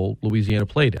Orleans Bowl, Louisiana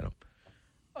played in them.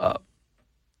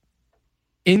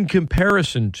 In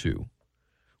comparison to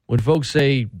when folks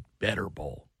say better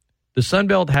bowl, the Sun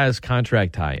Belt has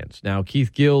contract tie-ins. Now,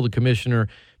 Keith Gill, the commissioner,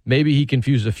 maybe he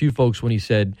confused a few folks when he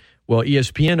said, well,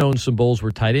 ESPN owns some bowls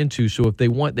we're tied into, so if they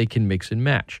want, they can mix and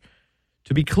match.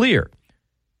 To be clear,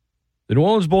 the New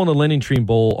Orleans Bowl and the Lending Tree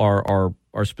Bowl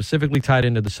are specifically tied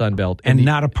into the Sun Belt. And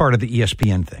not a part of the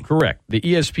ESPN thing. Correct. The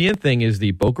ESPN thing is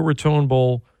the Boca Raton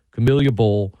Bowl, Camellia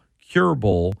Bowl, Cure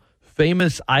Bowl,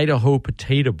 Famous Idaho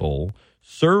Potato Bowl,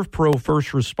 Serve Pro First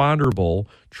Responder Bowl,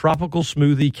 Tropical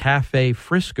Smoothie Cafe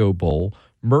Frisco Bowl,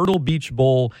 Myrtle Beach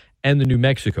Bowl, and the New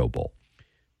Mexico Bowl.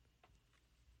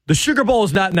 The Sugar Bowl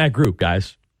is not in that group,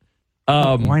 guys.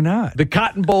 Why not? The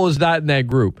Cotton Bowl is not in that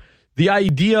group. The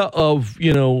idea of,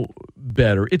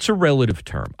 better, it's a relative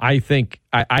term. I think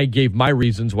I gave my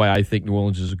reasons why I think New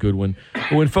Orleans is a good one.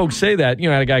 But when folks say that, I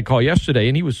had a guy call yesterday,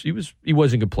 and he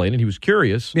wasn't complaining. He was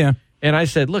curious. Yeah. And I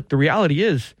said, look, the reality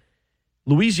is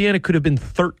Louisiana could have been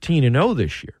 13-0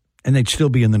 this year. And they'd still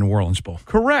be in the New Orleans Bowl.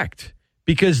 Correct.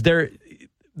 Because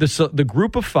the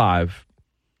group of 5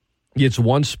 gets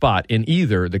one spot in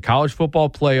either the college football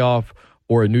playoff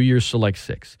or a New Year's Select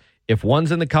Six. If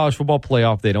one's in the college football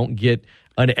playoff, they don't get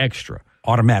an extra.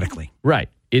 Automatically. Right.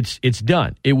 It's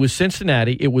done. It was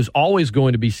Cincinnati. It was always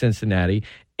going to be Cincinnati.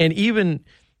 And even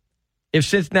if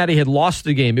Cincinnati had lost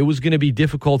the game, it was going to be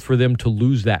difficult for them to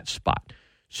lose that spot.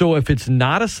 So if it's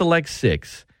not a Select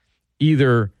Six,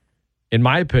 either, in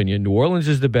my opinion, New Orleans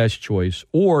is the best choice,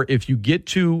 or if you get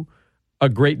to a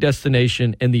great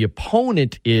destination and the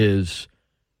opponent is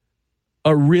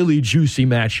a really juicy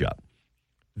matchup,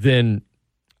 then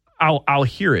I'll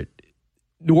hear it.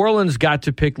 New Orleans got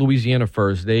to pick Louisiana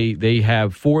first. They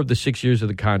have 4 of the 6 years of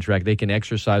the contract. They can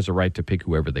exercise the right to pick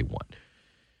whoever they want.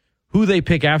 Who they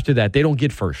pick after that, they don't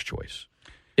get first choice.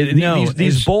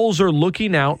 These bowls are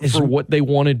looking out for what they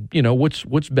wanted,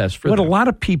 what's best for them. What a lot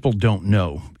of people don't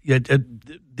know,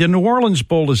 the New Orleans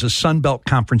Bowl is a Sun Belt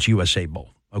Conference USA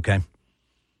Bowl, okay?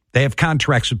 They have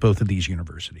contracts with both of these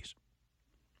universities.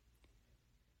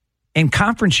 In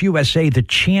Conference USA, the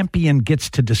champion gets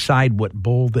to decide what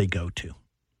bowl they go to.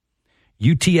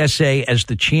 UTSA, as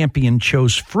the champion,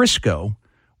 chose Frisco,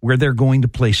 where they're going to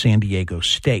play San Diego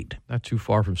State. Not too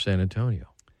far from San Antonio.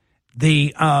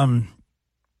 The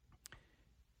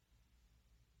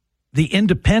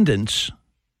independents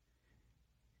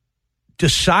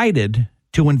decided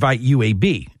to invite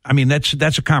UAB. I mean, that's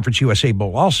a Conference USA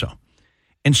Bowl also.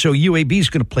 And so UAB is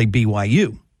going to play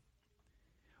BYU.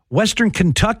 Western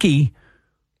Kentucky,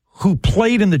 who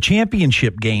played in the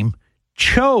championship game,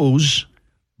 chose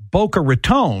Boca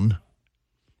Raton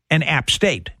and App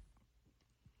State.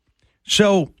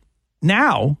 So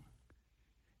now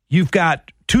you've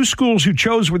got 2 schools who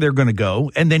chose where they're going to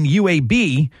go, and then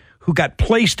UAB, who got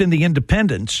placed in the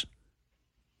independents.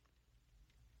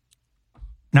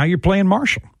 Now you're playing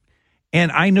Marshall.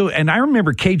 And I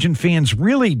remember Cajun fans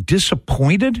really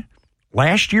disappointed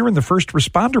last year in the First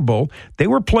Responder Bowl. They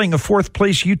were playing a 4th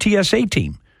place UTSA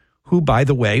team, who, by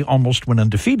the way, almost went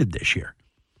undefeated this year.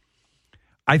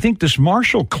 I think this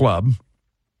Marshall club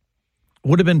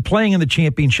would have been playing in the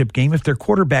championship game if their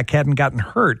quarterback hadn't gotten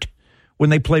hurt when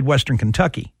they played Western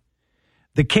Kentucky.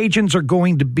 The Cajuns are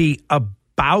going to be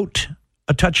about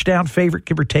a touchdown favorite,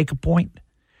 give or take a point.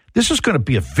 This is going to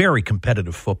be a very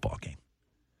competitive football game.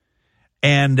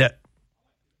 And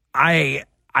I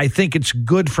think it's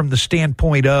good from the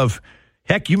standpoint of,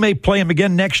 heck, you may play them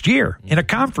again next year in a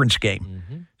conference game.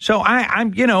 Mm-hmm. So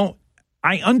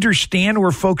I understand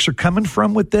where folks are coming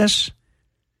from with this,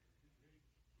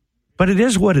 but it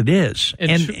is what it is.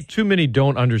 And too many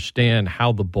don't understand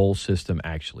how the bowl system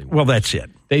actually works. Well, that's it.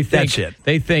 They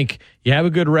think you have a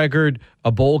good record,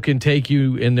 a bowl can take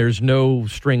you, and there's no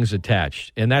strings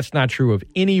attached. And that's not true of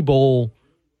any bowl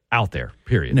out there,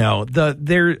 period. No,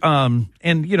 they're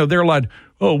a lot,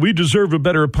 we deserve a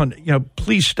better opponent.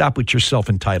 Please stop with your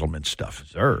self-entitlement stuff.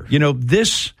 Deserve.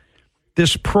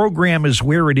 This program is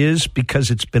where it is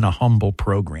because it's been a humble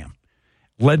program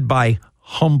led by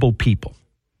humble people.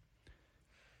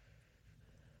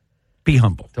 Be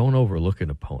humble. Don't overlook an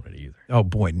opponent either. Oh,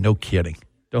 boy, no kidding.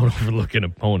 Don't overlook an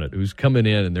opponent who's coming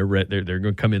in and they're going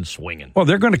to come in swinging. Well,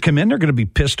 they're going to come in. They're going to be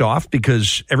pissed off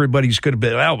because everybody's going to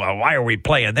be, well, why are we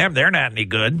playing them? They're not any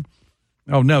good.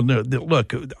 Oh, no.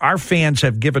 Look, our fans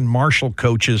have given Marshall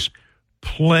coaches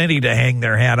plenty to hang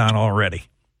their hat on already.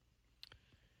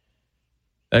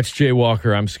 That's Jay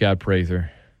Walker. I'm Scott Prather.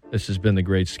 This has been the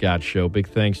Great Scott Show. Big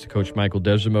thanks to Coach Michael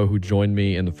Desormeaux, who joined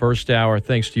me in the first hour.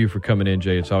 Thanks to you for coming in,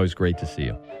 Jay. It's always great to see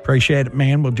you. Appreciate it,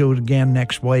 man. We'll do it again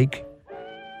next week.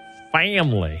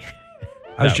 Family.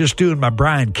 I was just doing my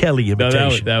Brian Kelly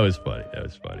imitation. No, that was funny. That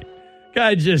was funny.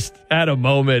 Guy just had a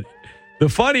moment. The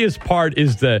funniest part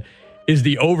is the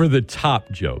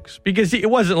over-the-top jokes. Because it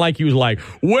wasn't like he was like,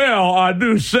 well, I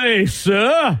do say,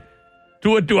 sir, to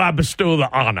what do I bestow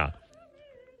the honor?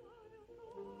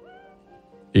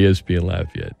 ESPN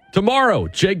Lafayette. Tomorrow,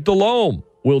 Jake Delhomme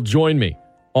will join me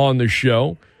on the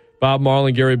show. Bob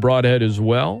Marlin, Gary Broadhead as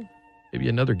well. Maybe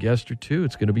another guest or two.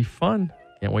 It's going to be fun.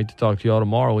 Can't wait to talk to you all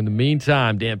tomorrow. In the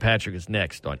meantime, Dan Patrick is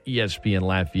next on ESPN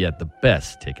Lafayette, the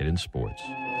best ticket in sports.